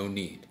you don't no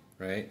need,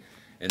 right?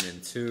 And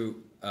then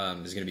 2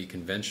 is going to be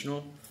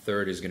conventional.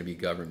 3rd is going to be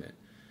government.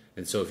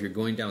 And so if you're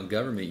going down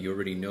government, you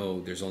already know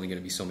there's only going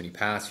to be so many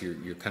paths.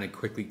 You're kind of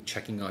quickly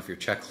checking off your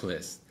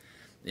checklist.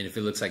 And if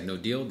it looks like no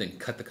deal, then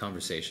cut the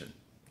conversation.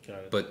 Got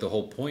it. But the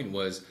whole point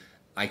was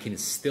I can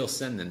still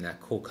send them that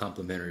cool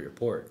complimentary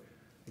report.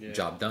 Yeah.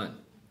 Job done,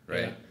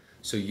 right? Yeah.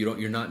 So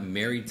you're not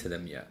married to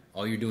them yet.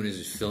 All you're doing is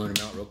just filling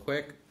them out real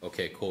quick.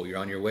 Okay, cool. You're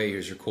on your way.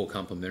 Here's your cool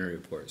complimentary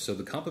report. So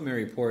the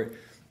complimentary report,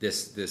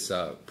 this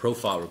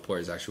profile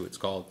report is actually what it's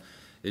called.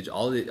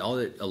 All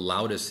it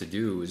allowed us to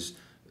do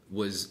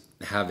was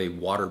have a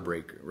water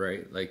break,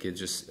 right? Like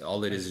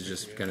all it is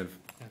just kind of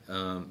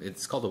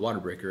It's called the water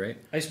breaker, right?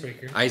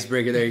 Icebreaker.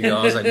 Icebreaker, there you go.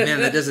 I was like, man,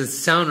 that doesn't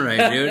sound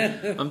right,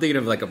 dude. I'm thinking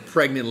of like a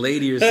pregnant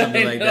lady or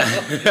something like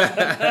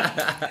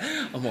that.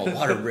 I'm a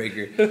water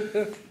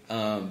breaker.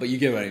 But you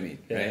get what I mean,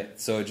 right?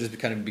 So it just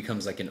kind of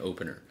becomes like an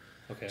opener.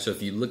 Okay. So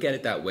if you look at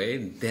it that way,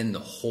 then the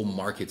whole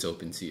market's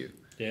open to you.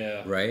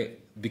 Yeah. Right?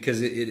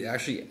 Because it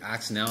actually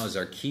acts now as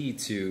our key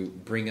to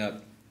bring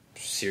up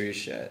serious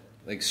shit.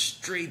 Like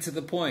straight to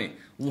the point.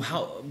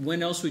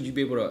 When else would you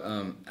be able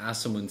to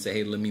ask someone and say,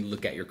 hey, let me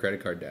look at your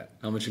credit card debt.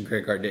 How much in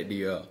credit card debt do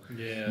you owe?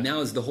 Yeah.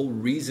 Now is the whole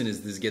reason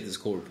is this get this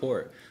cool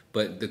report.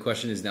 But the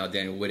question is now,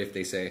 Daniel, what if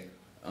they say,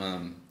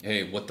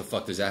 hey, what the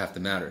fuck does that have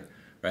to matter?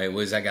 Right?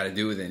 What does that got to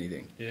do with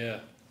anything? Yeah.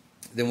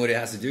 Then what it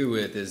has to do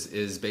with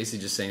is basically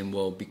just saying,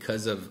 well,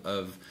 because of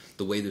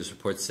the way this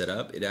report's set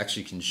up, it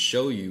actually can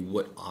show you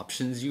what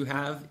options you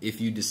have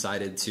if you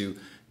decided to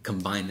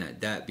combine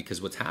that debt.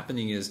 Because what's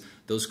happening is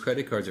those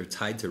credit cards are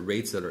tied to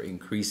rates that are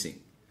increasing.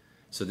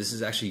 So this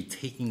is actually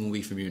taking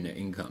away from your net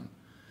income.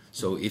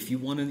 So if you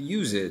want to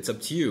use it, it's up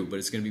to you, but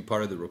it's going to be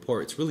part of the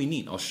report. It's really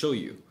neat. I'll show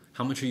you.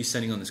 How much are you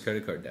spending on this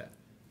credit card debt?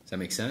 Does that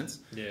make sense?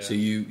 Yeah. So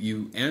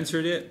you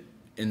answered it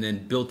and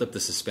then built up the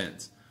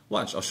suspense.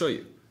 Watch, I'll show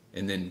you.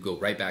 And then go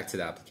right back to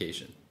the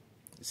application.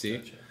 See?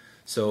 Gotcha.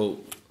 So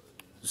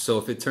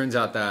if it turns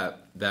out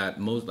that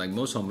most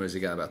homeowners,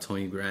 they got about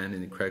 20 grand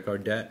in credit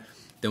card debt,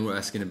 then we're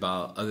asking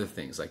about other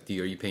things like are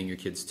you paying your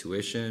kids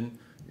tuition?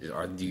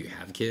 Do you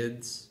have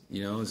kids?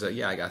 You know, it's like,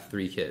 yeah, I got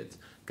 3 kids.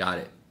 Got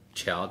it.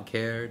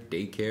 Childcare,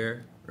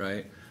 daycare,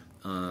 right?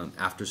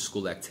 After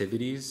school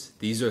activities.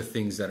 These are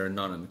things that are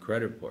not on the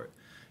credit report.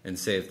 And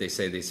if they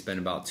say they spend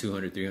about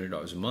 $200,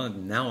 $300 a month,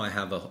 now I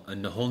have a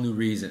whole new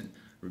reason.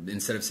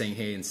 Instead of saying,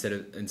 hey, instead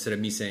of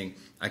me saying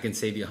I can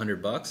save you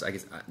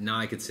 $100, now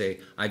I could say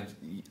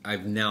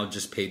I've now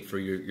just paid for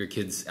your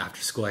kids'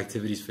 after school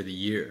activities for the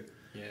year.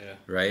 Yeah.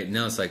 Right?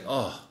 Now it's like,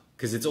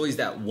 because it's always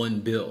that one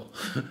bill,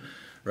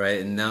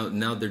 right? And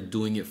now they're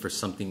doing it for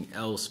something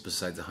else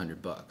besides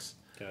 $100. Gotcha.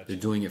 They're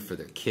doing it for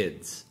their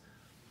kids.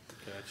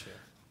 Gotcha.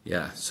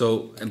 Yeah.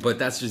 So, but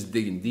that's just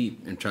digging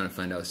deep and trying to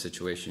find out a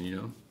situation, you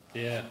know?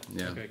 Yeah.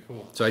 Yeah. Okay.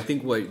 Cool. So I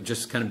think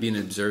just kind of being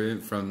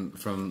observant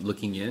from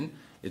looking in.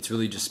 It's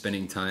really just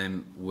spending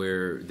time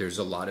where there's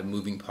a lot of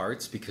moving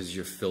parts because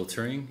you're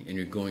filtering and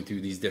you're going through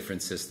these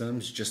different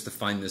systems just to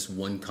find this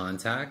one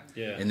contact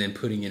and then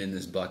putting it in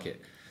this bucket.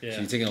 Yeah. So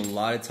you're taking a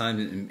lot of time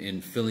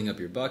in filling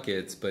up your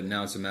buckets, but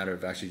now it's a matter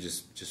of actually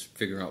just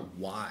figuring out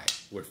why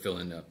we're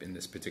filling up in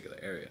this particular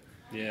area.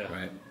 Yeah.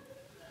 Right?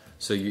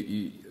 So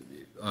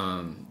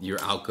your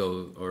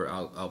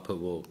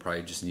output will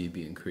probably just need to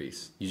be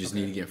increased. You just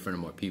need to get in front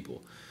of more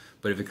people.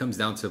 But if it comes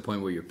down to a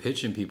point where you're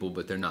pitching people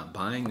but they're not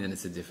buying, then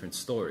it's a different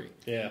story.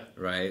 Yeah.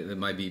 Right? It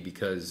might be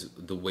because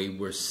the way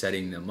we're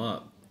setting them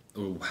up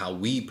or how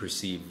we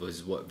perceive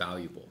was what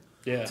valuable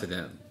to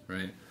them,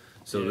 right?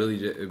 So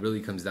it really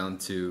comes down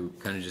to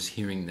kind of just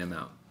hearing them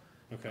out.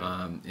 Okay.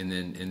 And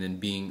then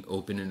being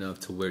open enough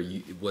to where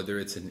whether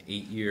it's an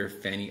 8-year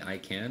Fannie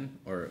ICAN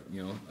or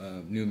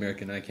New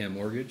American ICAN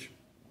mortgage,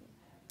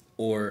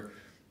 or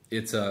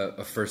it's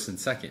a first and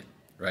second,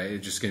 right?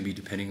 It's just going to be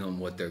depending on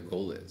what their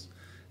goal is.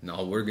 And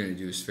all we're going to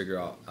do is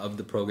figure out, of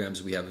the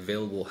programs we have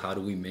available, how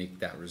do we make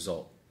that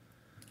result?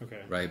 Okay.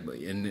 Right?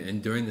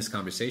 And during this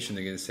conversation,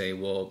 they're going to say,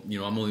 well,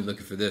 I'm only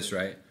looking for this,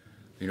 right?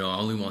 I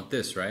only want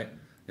this, right?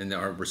 And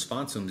our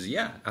response to them is,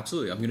 yeah,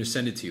 absolutely. I'm going to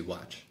send it to you.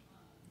 Watch.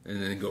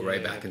 And then go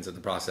right back into the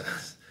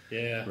process.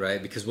 Yeah.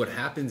 Right? Because what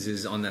happens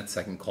is on that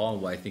second call,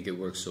 why I think it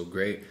works so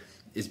great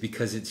is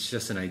because it's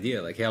just an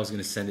idea. Like, hey, I was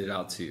going to send it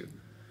out to you.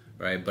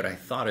 Right, but I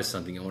thought of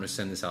something. I want to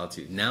send this out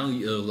to you. Now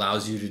it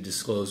allows you to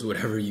disclose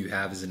whatever you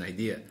have as an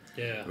idea.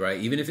 Yeah. Right.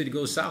 Even if it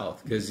goes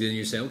south, because then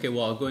you're saying, okay,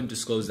 well, I'll go ahead and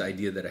disclose the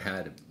idea that I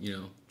had.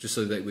 Just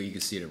so that way you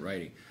can see it in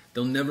writing.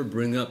 They'll never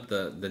bring up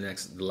the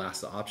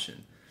last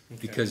option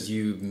because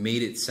you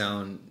made it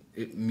sound.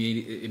 It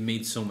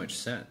made so much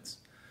sense,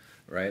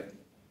 right?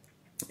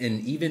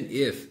 And even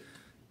if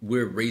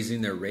we're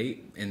raising their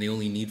rate and they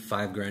only need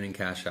 $5,000 in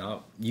cash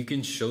out, you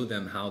can show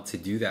them how to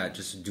do that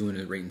just doing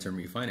a rate and term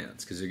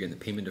refinance because they're getting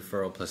the payment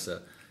deferral plus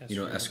a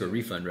escrow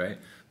refund, right?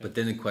 But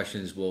then the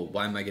question is, well,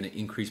 why am I going to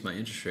increase my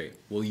interest rate?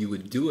 Well, you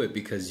would do it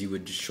because you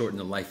would shorten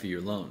the life of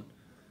your loan,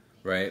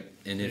 right?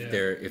 And if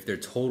their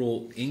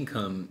total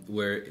income,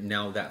 where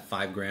now that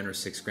 $5,000 or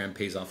 $6,000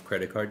 pays off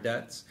credit card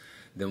debts,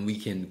 then we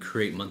can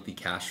create monthly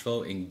cash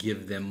flow and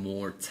give them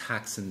more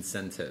tax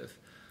incentive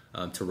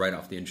to write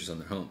off the interest on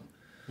their home.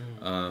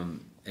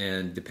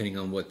 And depending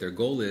on what their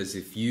goal is,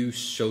 if you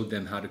showed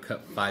them how to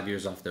cut 5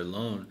 years off their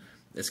loan,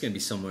 it's going to be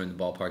somewhere in the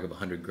ballpark of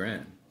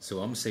 $100,000. So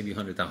I'm going to save you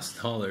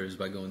 $100,000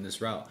 by going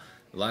this route.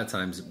 A lot of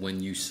times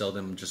when you sell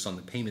them just on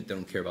the payment, they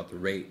don't care about the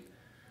rate,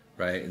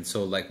 right? And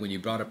so like when you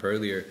brought up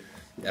earlier,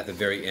 at the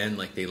very end,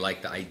 like they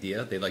like the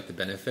idea, they like the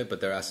benefit, but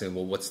they're asking,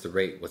 well, what's the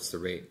rate? What's the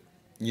rate?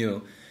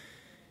 You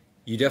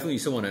definitely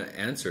still want to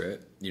answer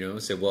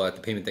it, say, well, at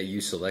the payment that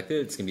you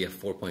selected, it's going to be at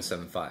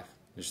 4.75.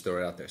 Just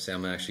throw it out there. Say,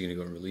 I'm actually going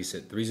to go and release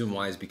it. The reason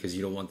why is because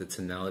you don't want the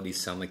tonality to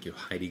sound like you're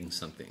hiding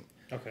something.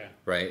 Okay.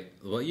 Right?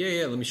 Well,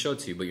 yeah, let me show it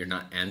to you, but you're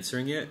not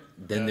answering it,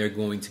 then they're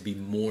going to be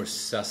more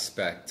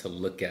suspect to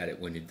look at it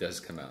when it does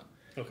come out.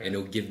 Okay. And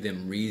it'll give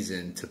them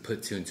reason to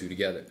put two and two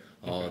together.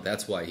 Oh,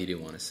 that's why he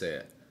didn't want to say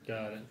it.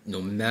 Got it.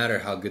 No matter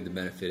how good the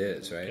benefit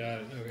is, right? Got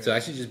it. Okay. So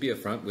actually just be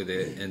upfront with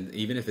it, and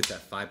even if it's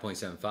at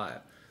 5.75,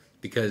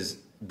 because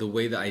the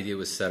way the idea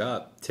was set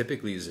up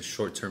typically is a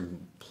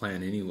short-term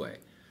plan anyway,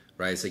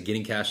 right? It's like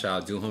getting cash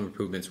out, do home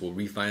improvements, we'll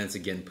refinance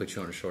again, put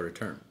you on a shorter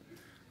term,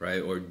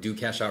 right? Or do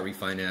cash out,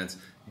 refinance,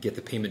 get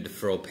the payment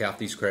deferral, pay off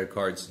these credit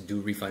cards,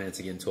 do refinance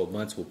again 12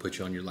 months, we'll put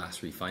you on your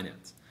last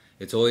refinance.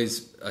 It's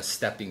always a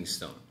stepping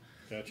stone.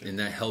 Gotcha. And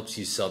that helps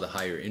you sell the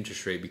higher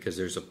interest rate because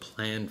there's a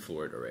plan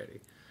for it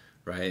already,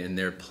 right? And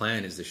their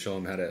plan is to show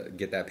them how to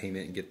get that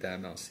payment and get that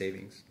amount of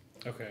savings.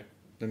 Okay.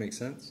 That makes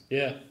sense?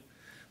 Yeah.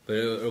 But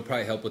it'll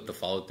probably help with the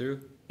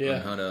follow-through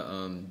on how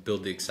to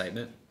build the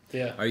excitement.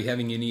 Yeah. Are you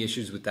having any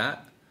issues with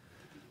that?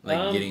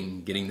 Like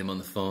getting them on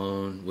the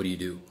phone? What do you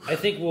do? I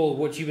think, well,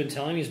 what you've been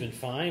telling me has been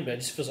fine, but it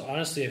just feels,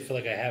 honestly, I feel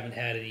like I haven't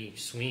had any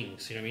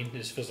swings. You know what I mean? It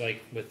just feels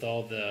like with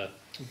all the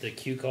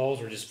Q calls,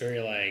 we're just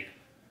very like,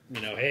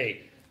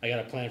 hey, I got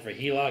a plan for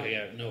HELOC.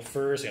 I got no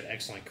first. I got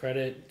excellent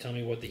credit. Tell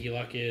me what the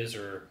HELOC is,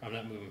 or I'm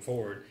not moving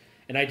forward.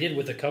 And I did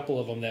with a couple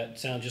of them that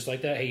sound just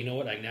like that. Hey, you know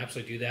what? I can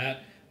absolutely do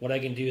that. What I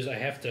can do is I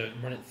have to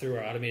run it through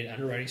our automated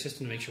underwriting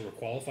system to make sure we're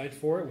qualified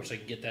for it, which I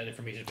can get that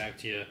information back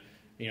to you,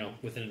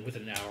 within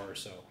an hour or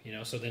so.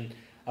 So then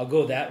I'll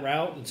go that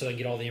route until I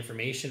get all the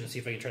information and see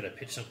if I can try to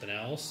pitch something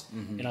else.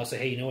 Mm-hmm. And I'll say,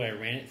 hey, you know what? I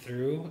ran it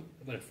through,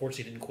 but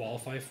unfortunately didn't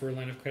qualify for a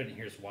line of credit, and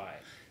here's why.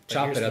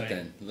 Chop it up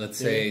then. Let's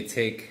say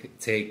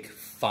take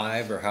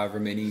 5 or however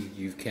many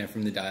you can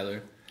from the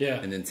dialer.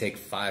 Yeah. And then take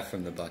 5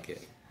 from the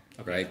bucket.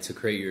 Okay. Right? To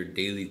create your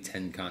daily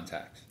 10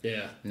 contacts.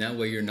 Yeah. And that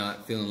way you're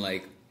not feeling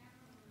like,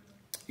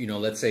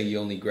 let's say you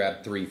only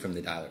grab 3 from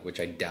the dialer,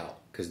 which I doubt,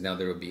 because now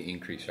there will be an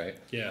increase, right?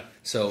 Yeah.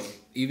 So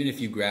even if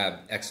you grab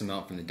X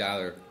amount from the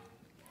dialer,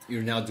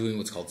 you're now doing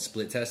what's called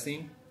split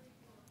testing.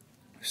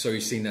 So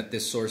you're seeing that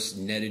this source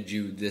netted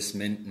you this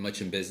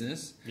much in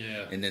business,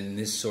 and then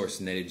this source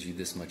netted you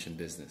this much in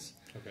business.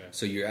 Okay.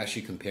 So you're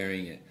actually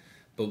comparing it.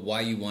 But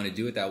why you want to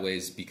do it that way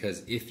is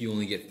because if you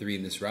only get 3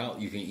 in this route,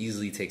 you can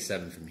easily take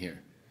 7 from here.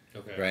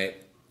 Okay.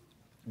 Right?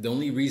 The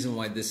only reason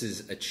why this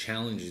is a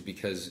challenge is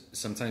because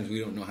sometimes we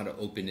don't know how to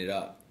open it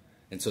up.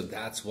 And so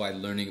that's why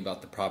learning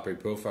about the property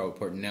profile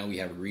report, now we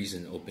have a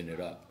reason to open it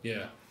up.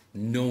 Yeah.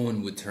 No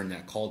one would turn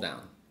that call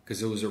down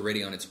because it was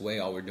already on its way.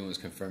 All we're doing is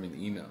confirming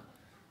the email.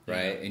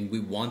 Right? Yeah. And we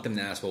want them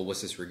to ask, well,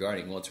 what's this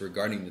regarding? Well, it's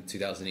regarding the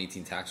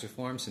 2018 tax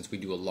reform. Since we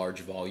do a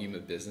large volume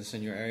of business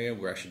in your area,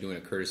 we're actually doing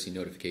a courtesy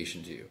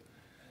notification to you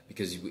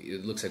because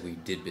it looks like we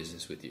did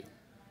business with you.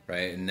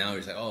 Right? And now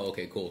it's like, oh,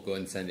 okay, cool. Go ahead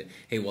and send it.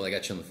 Hey, well, I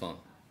got you on the phone.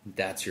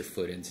 That's your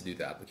foot in to do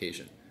the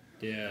application.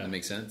 Yeah. That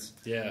makes sense?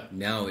 Yeah.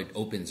 Now it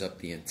opens up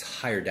the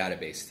entire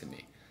database to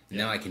me.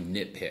 Now I can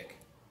nitpick.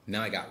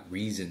 Now I got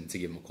reason to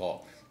give him a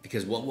call.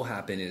 Because what will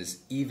happen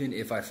is, even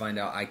if I find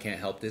out I can't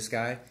help this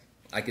guy,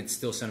 I could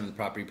still send him the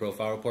property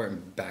profile report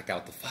and back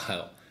out the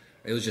file.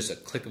 It was just a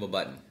click of a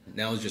button.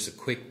 Now it's just a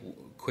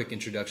quick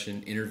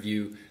introduction,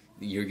 interview.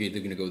 You're either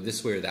going to go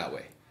this way or that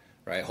way,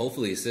 right?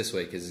 Hopefully it's this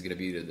way because it's going to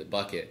be to the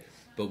bucket.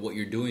 But what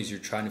you're doing is you're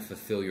trying to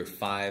fulfill your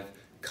 5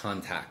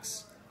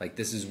 contacts. Like,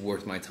 this is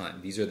worth my time.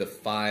 These are the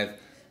 5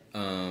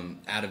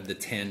 out of the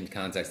 10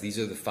 contacts. These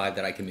are the 5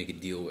 that I can make a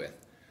deal with,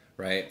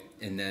 right?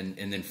 And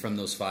then from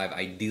those 5,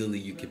 ideally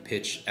you could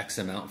pitch X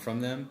amount from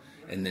them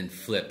and then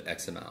flip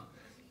X amount.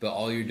 But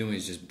all you're doing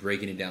is just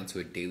breaking it down to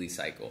a daily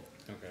cycle.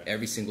 Okay.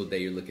 Every single day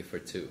you're looking for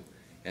 2.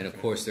 And of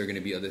course there are going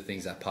to be other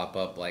things that pop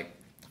up, like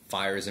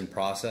fires in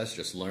process.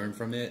 Just learn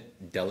from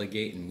it,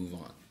 delegate, and move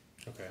on.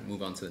 Okay.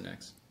 Move on to the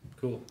next.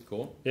 Cool.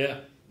 Cool? Yeah.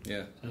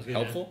 Yeah. Sounds good,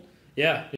 Helpful? man. Yeah.